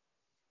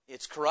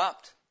 It's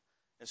corrupt.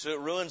 And so it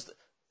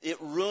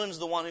ruins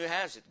the one who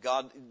has it.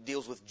 God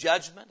deals with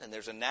judgment, and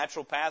there's a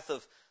natural path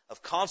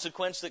of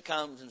consequence that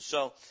comes. And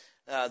so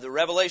the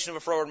revelation of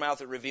a froward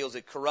mouth, it reveals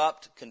a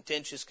corrupt,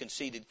 contentious,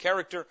 conceited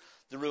character.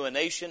 The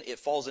ruination, it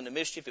falls into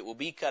mischief. It will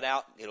be cut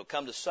out. It'll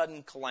come to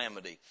sudden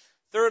calamity.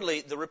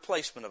 Thirdly, the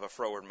replacement of a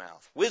froward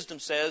mouth. Wisdom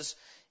says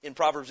in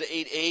Proverbs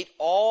 8:8,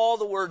 all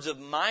the words of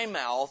my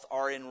mouth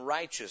are in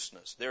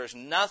righteousness. There is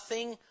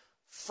nothing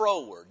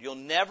froward. You'll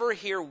never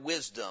hear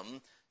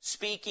wisdom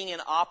speaking in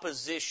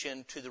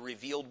opposition to the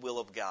revealed will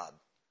of God.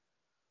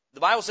 The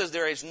Bible says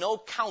there is no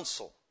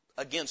counsel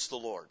against the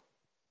Lord.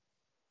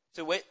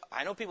 So wait,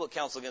 I know people that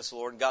counsel against the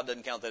Lord, and God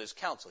doesn't count that as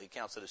counsel. He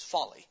counts it as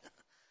folly.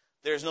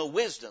 There's no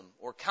wisdom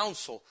or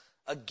counsel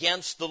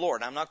against the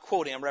Lord. I'm not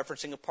quoting, I'm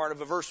referencing a part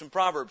of a verse in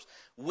Proverbs.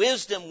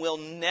 Wisdom will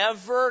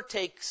never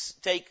take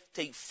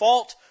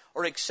fault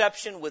or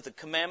exception with the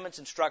commandments,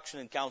 instruction,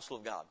 and counsel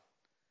of God.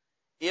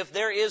 If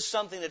there is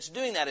something that's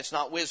doing that, it's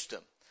not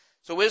wisdom.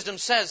 So wisdom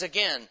says,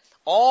 again,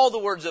 all the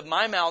words of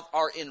my mouth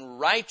are in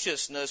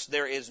righteousness.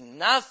 There is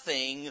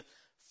nothing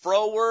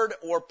froward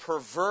or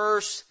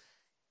perverse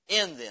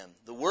in them.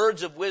 The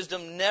words of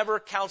wisdom never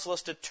counsel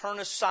us to turn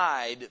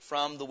aside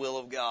from the will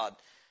of God.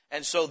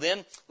 And so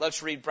then,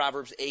 let's read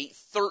Proverbs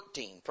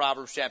 8:13.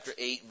 Proverbs chapter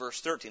 8, verse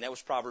 13. That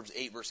was Proverbs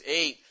 8, verse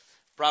 8.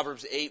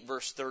 Proverbs 8,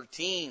 verse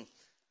 13.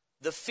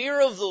 The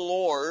fear of the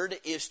Lord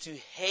is to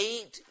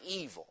hate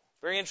evil.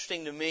 Very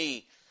interesting to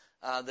me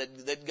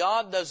that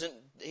God doesn't,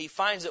 He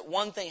finds that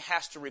one thing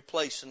has to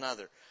replace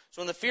another.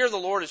 So when the fear of the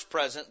Lord is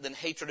present, then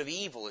hatred of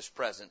evil is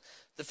present.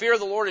 The fear of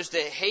the Lord is to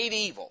hate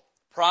evil.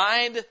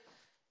 Pride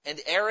and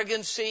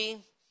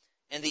arrogancy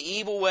and the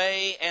evil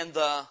way and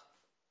the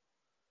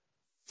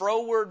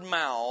froward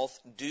mouth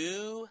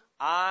do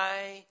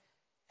I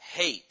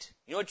hate.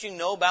 You know what you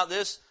know about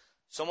this?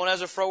 Someone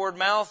has a froward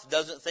mouth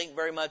doesn't think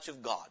very much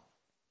of God.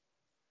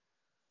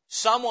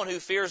 Someone who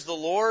fears the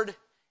Lord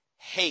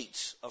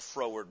hates a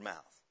froward mouth.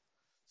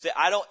 See,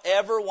 I don't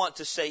ever want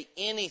to say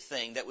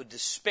anything that would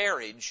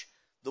disparage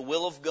the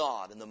will of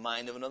God in the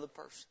mind of another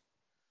person.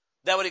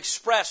 That would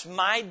express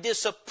my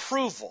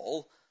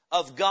disapproval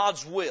of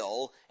God's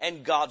will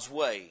and God's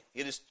way.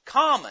 It is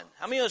common.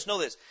 How many of us know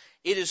this?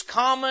 It is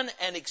common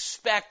and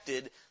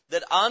expected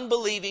that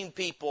unbelieving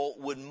people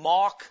would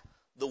mock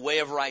the way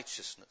of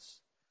righteousness.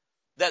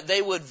 That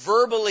they would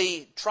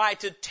verbally try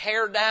to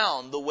tear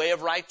down the way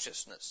of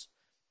righteousness.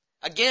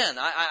 Again,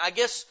 I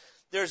guess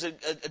there's a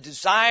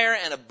desire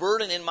and a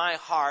burden in my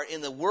heart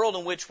in the world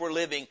in which we're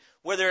living,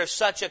 where there is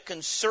such a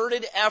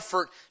concerted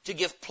effort to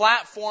give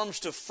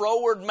platforms to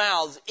froward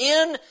mouths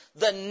in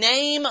the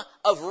name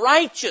of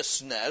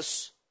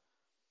righteousness,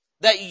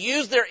 that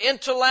use their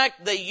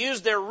intellect, they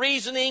use their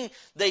reasoning,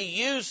 they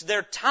use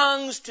their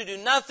tongues to do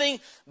nothing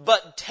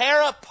but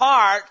tear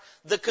apart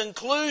the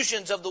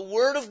conclusions of the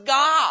Word of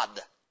God.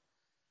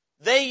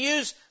 They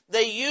use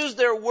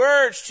their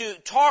words to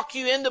talk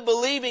you into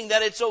believing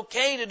that it's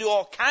okay to do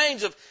all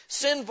kinds of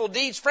sinful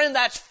deeds. Friend,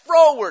 that's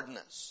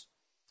frowardness.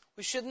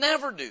 We should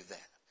never do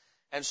that.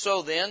 And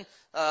so then,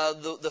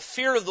 the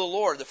fear of the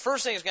Lord, the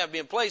first thing that's got to be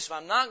in place if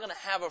I'm not going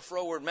to have a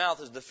froward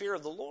mouth is the fear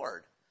of the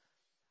Lord.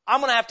 I'm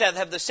going to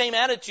have the same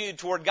attitude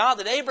toward God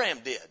that Abraham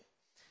did.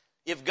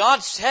 If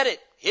God said it,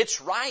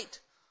 it's right.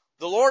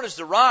 The Lord is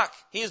the rock.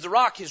 He is the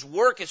rock. His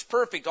work is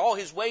perfect. All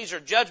His ways are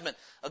judgment.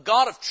 A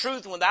God of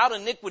truth and without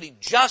iniquity,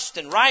 just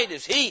and right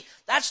is He.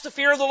 That's the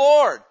fear of the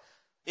Lord.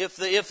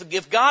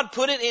 If God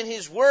put it in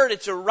His Word,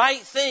 it's a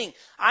right thing.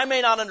 I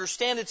may not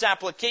understand its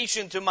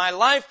application to my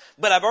life,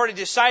 but I've already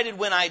decided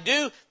when I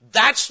do,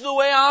 that's the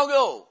way I'll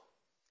go.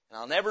 And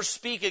I'll never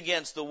speak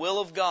against the will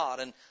of God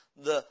and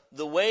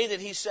the way that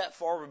He set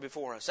forward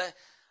before us.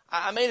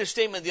 I made a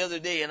statement the other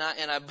day, and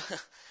I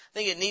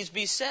think it needs to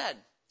be said.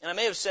 And I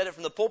may have said it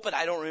from the pulpit,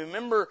 I don't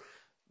remember.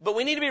 But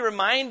we need to be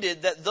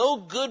reminded that though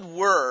good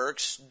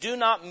works do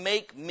not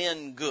make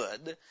men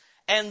good,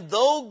 and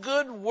though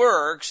good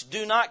works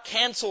do not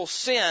cancel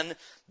sin,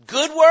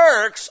 good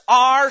works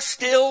are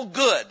still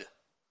good.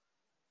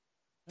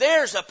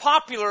 There's a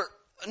popular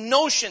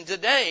notion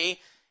today.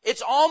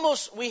 It's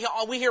almost, we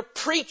hear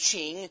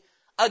preaching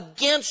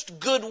against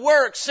good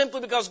works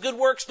simply because good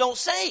works don't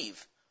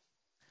save.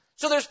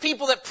 So there's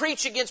people that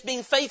preach against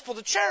being faithful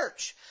to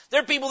church. There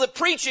are people that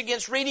preach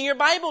against reading your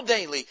Bible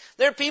daily.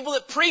 There are people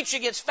that preach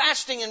against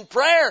fasting and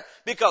prayer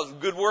because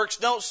good works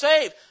don't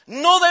save.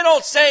 No, they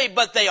don't save,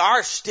 but they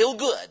are still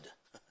good.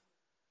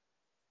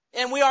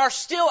 And we are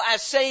still,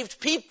 as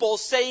saved people,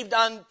 saved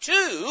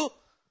unto.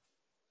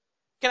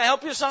 Can I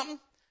help you with something?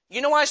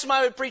 You know why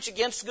somebody would preach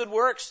against good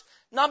works?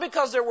 Not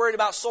because they're worried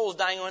about souls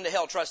dying going to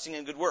hell trusting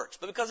in good works,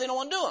 but because they don't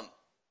want to do them.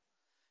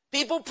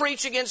 People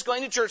preach against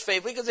going to church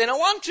faithfully because they don't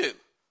want to.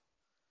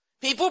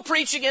 People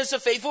preach against a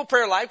faithful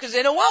prayer life because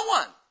they don't want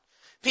one.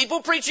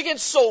 People preach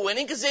against soul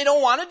winning because they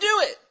don't want to do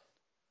it.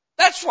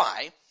 That's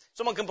why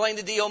someone complained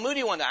to D.L.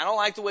 Moody one day, I don't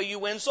like the way you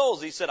win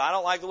souls. He said, I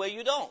don't like the way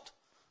you don't.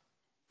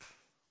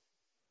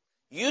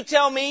 You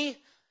tell me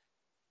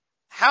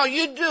how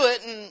you do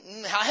it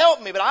and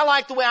help me, but I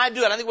like the way I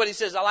do it. I think what he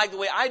says, I like the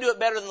way I do it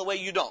better than the way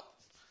you don't.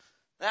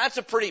 Now, that's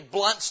a pretty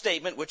blunt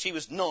statement, which he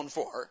was known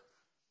for,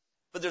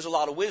 but there's a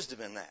lot of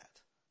wisdom in that.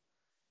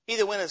 He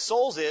that winneth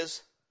souls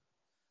is,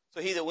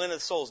 so he that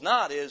winneth souls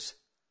not is,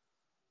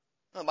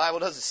 well, the Bible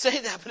doesn't say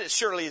that, but it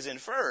surely is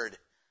inferred.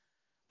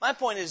 My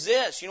point is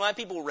this, you know why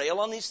people rail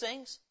on these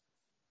things?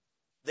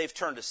 They've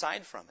turned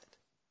aside from it.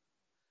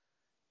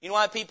 You know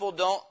why people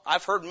don't,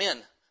 I've heard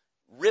men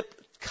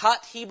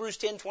cut Hebrews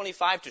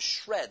 10:25 to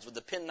shreds with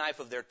the penknife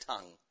of their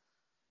tongue.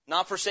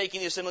 Not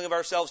forsaking the assembling of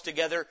ourselves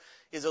together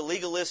is a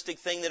legalistic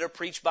thing that are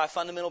preached by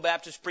fundamental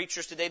Baptist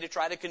preachers today to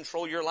try to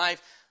control your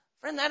life.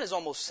 Friend, that is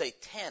almost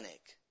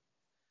satanic.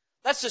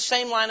 That's the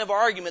same line of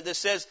argument that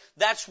says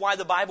that's why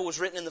the Bible was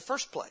written in the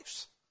first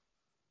place.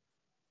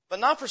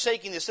 But not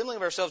forsaking the assembling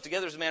of ourselves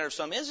together as a manner of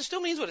some is, it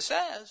still means what it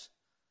says.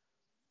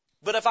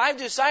 But if I've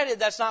decided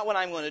that's not what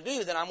I'm going to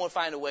do, then I'm going to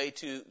find a way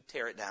to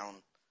tear it down.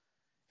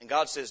 And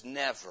God says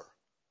never.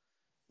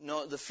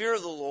 No, the fear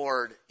of the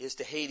Lord is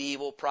to hate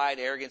evil, pride,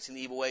 arrogance, and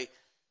the evil way.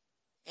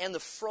 And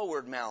the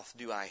froward mouth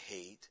do I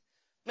hate.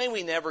 May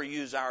we never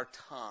use our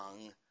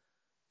tongue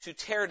to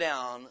tear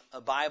down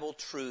a Bible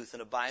truth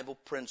and a Bible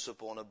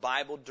principle and a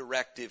Bible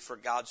directive for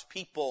God's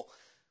people,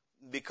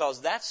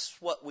 because that's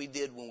what we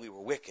did when we were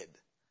wicked.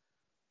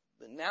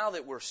 But now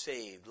that we're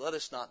saved, let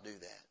us not do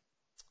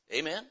that.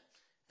 Amen?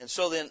 And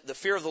so then the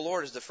fear of the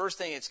Lord is the first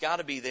thing. It's got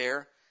to be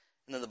there.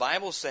 And then the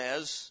Bible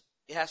says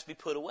it has to be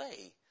put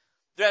away.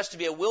 There has to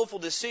be a willful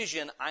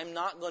decision. I'm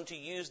not going to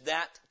use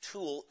that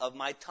tool of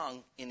my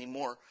tongue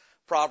anymore.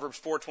 Proverbs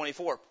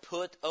 4:24,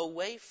 put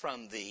away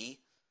from thee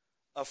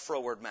a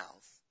froward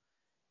mouth,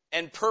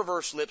 and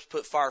perverse lips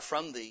put far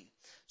from thee.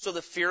 So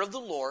the fear of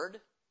the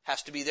Lord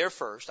has to be there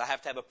first. I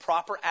have to have a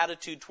proper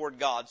attitude toward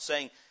God,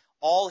 saying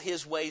all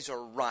His ways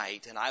are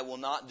right, and I will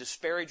not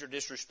disparage or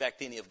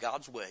disrespect any of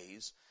God's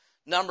ways.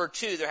 Number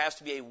two, there has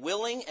to be a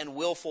willing and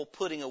willful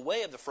putting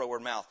away of the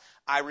froward mouth.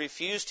 I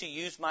refuse to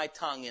use my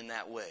tongue in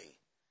that way.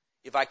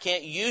 If I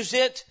can't use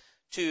it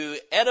to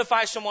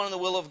edify someone in the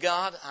will of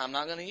God, I'm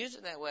not going to use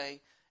it that way.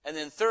 And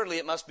then thirdly,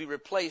 it must be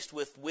replaced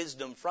with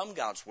wisdom from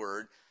God's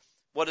Word.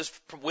 What does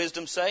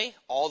wisdom say?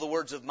 All the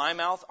words of my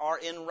mouth are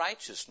in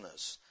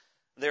righteousness.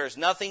 There is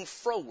nothing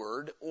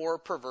froward or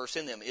perverse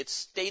in them. It's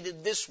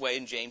stated this way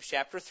in James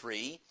chapter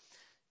 3.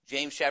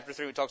 James chapter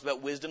 3, it talks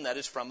about wisdom that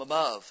is from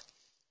above.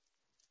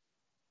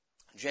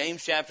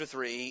 James chapter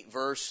 3,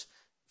 verse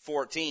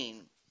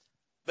 14.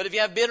 But if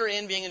you have bitter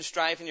envying and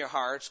strife in your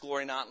hearts,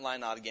 glory not and lie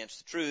not against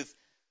the truth.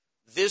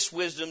 This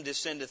wisdom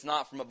descendeth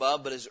not from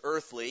above, but is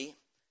earthly,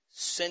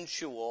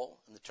 sensual,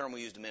 and the term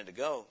we used a minute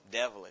ago,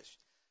 devilish.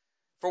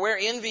 For where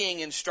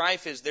envying and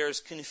strife is, there is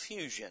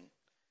confusion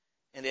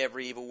and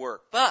every evil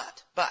work.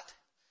 But,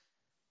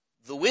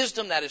 the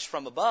wisdom that is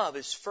from above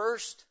is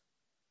first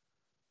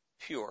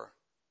pure,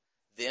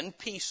 then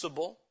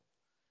peaceable,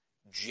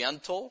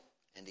 gentle,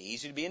 and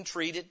easy to be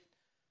entreated,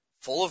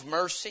 full of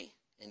mercy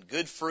and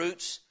good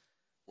fruits,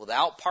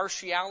 without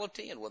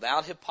partiality and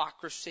without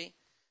hypocrisy.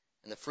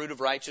 And the fruit of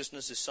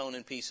righteousness is sown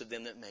in peace of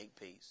them that make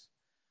peace.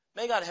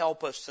 May God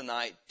help us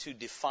tonight to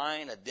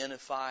define,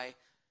 identify,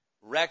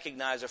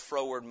 recognize a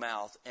froward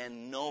mouth,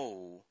 and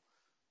know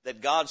that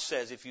God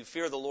says if you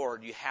fear the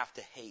Lord, you have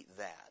to hate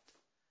that.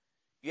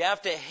 You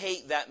have to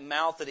hate that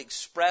mouth that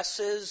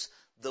expresses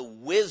the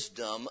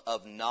wisdom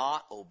of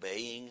not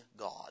obeying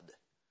God. Does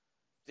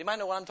anybody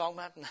know what I'm talking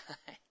about tonight?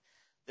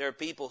 There are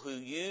people who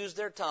use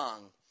their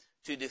tongue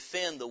to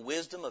defend the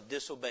wisdom of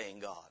disobeying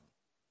God.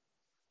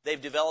 They've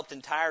developed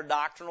entire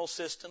doctrinal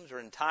systems or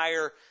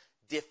entire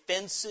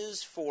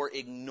defenses for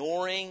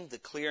ignoring the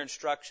clear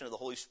instruction of the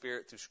Holy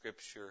Spirit through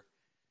Scripture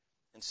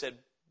and said,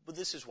 but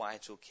this is why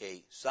it's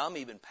okay. Some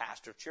even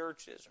pastor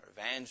churches or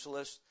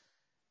evangelists.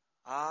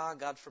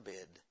 God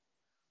forbid.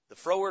 The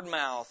froward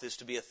mouth is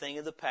to be a thing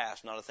of the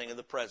past, not a thing of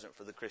the present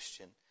for the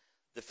Christian.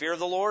 The fear of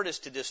the Lord is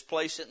to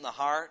displace it in the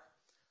heart.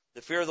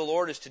 The fear of the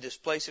Lord is to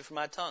displace it from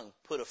my tongue.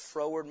 Put a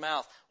froward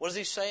mouth. What does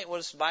he say? What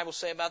does the Bible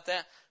say about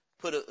that?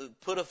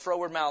 Put a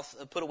froward mouth,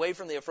 put away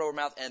from thee a froward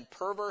mouth, and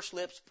perverse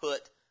lips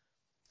put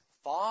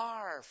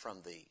far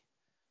from thee.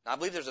 Now, I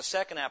believe there's a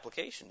second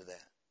application to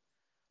that.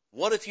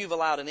 What if you've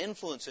allowed an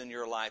influence in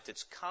your life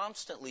that's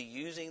constantly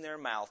using their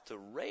mouth to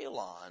rail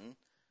on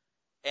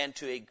and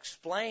to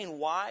explain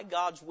why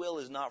God's will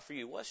is not for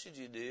you? What should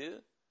you do?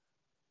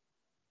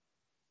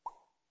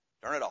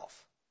 Turn it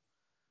off.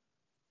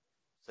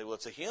 Say, well,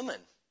 it's a human.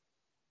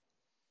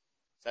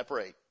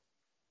 Separate.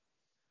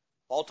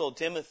 Paul told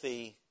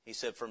Timothy, he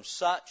said, from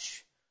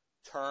such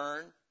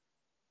turn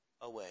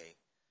away.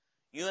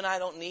 You and I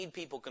don't need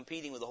people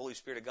competing with the Holy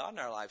Spirit of God in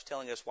our lives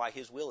telling us why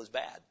His will is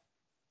bad.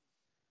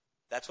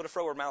 That's what a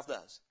froward mouth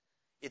does.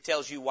 It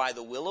tells you why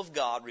the will of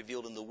God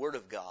revealed in the Word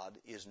of God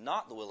is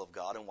not the will of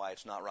God and why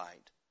it's not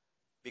right.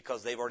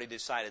 Because they've already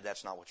decided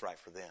that's not what's right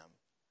for them.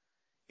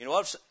 You know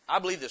what? I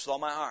believe this with all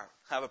my heart.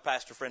 I have a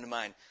pastor friend of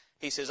mine.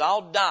 He says,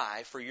 I'll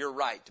die for your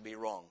right to be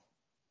wrong.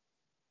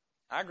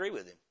 I agree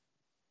with him.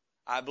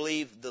 I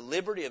believe the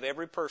liberty of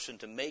every person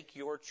to make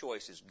your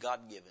choice is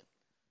God-given.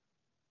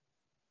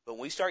 But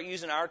when we start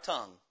using our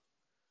tongue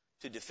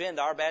to defend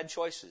our bad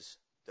choices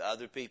to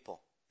other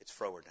people, it's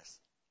frowardness.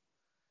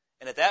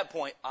 And at that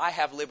point, I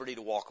have liberty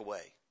to walk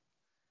away.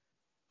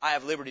 I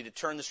have liberty to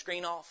turn the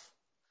screen off.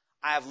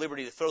 I have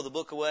liberty to throw the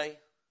book away.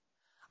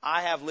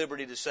 I have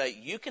liberty to say,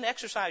 you can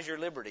exercise your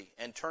liberty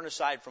and turn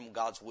aside from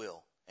God's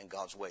will and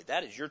God's way.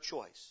 That is your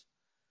choice.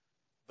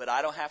 But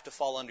I don't have to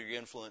fall under your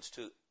influence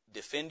to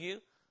defend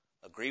you,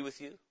 agree with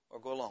you, or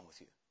go along with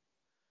you.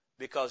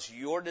 Because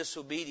your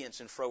disobedience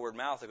and froward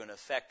mouth are going to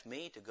affect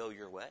me to go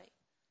your way.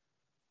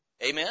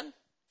 Amen?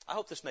 I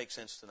hope this makes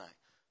sense tonight.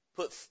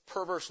 Put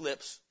perverse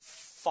lips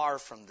far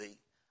from thee.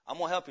 I'm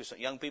going to help you.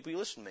 Young people, you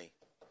listen to me.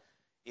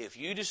 If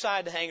you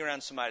decide to hang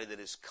around somebody that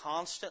is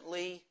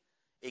constantly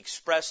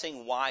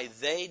expressing why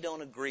they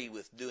don't agree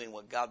with doing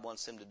what God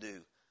wants them to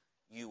do,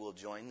 you will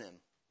join them.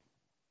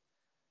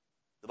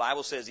 The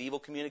Bible says evil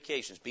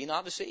communications, be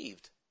not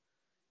deceived.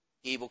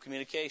 Evil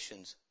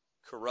communications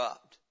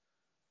corrupt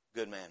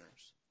good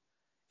manners.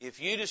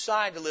 If you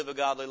decide to live a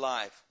godly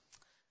life,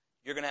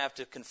 you're going to have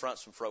to confront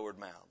some froward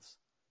mouths.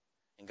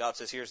 And God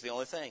says, here's the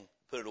only thing.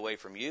 Put it away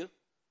from you.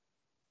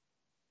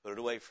 Put it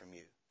away from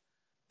you.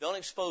 Don't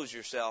expose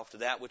yourself to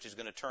that which is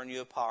going to turn you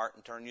apart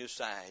and turn you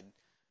aside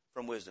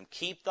from wisdom.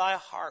 Keep thy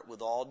heart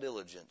with all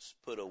diligence.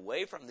 Put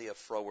away from thee a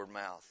froward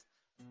mouth.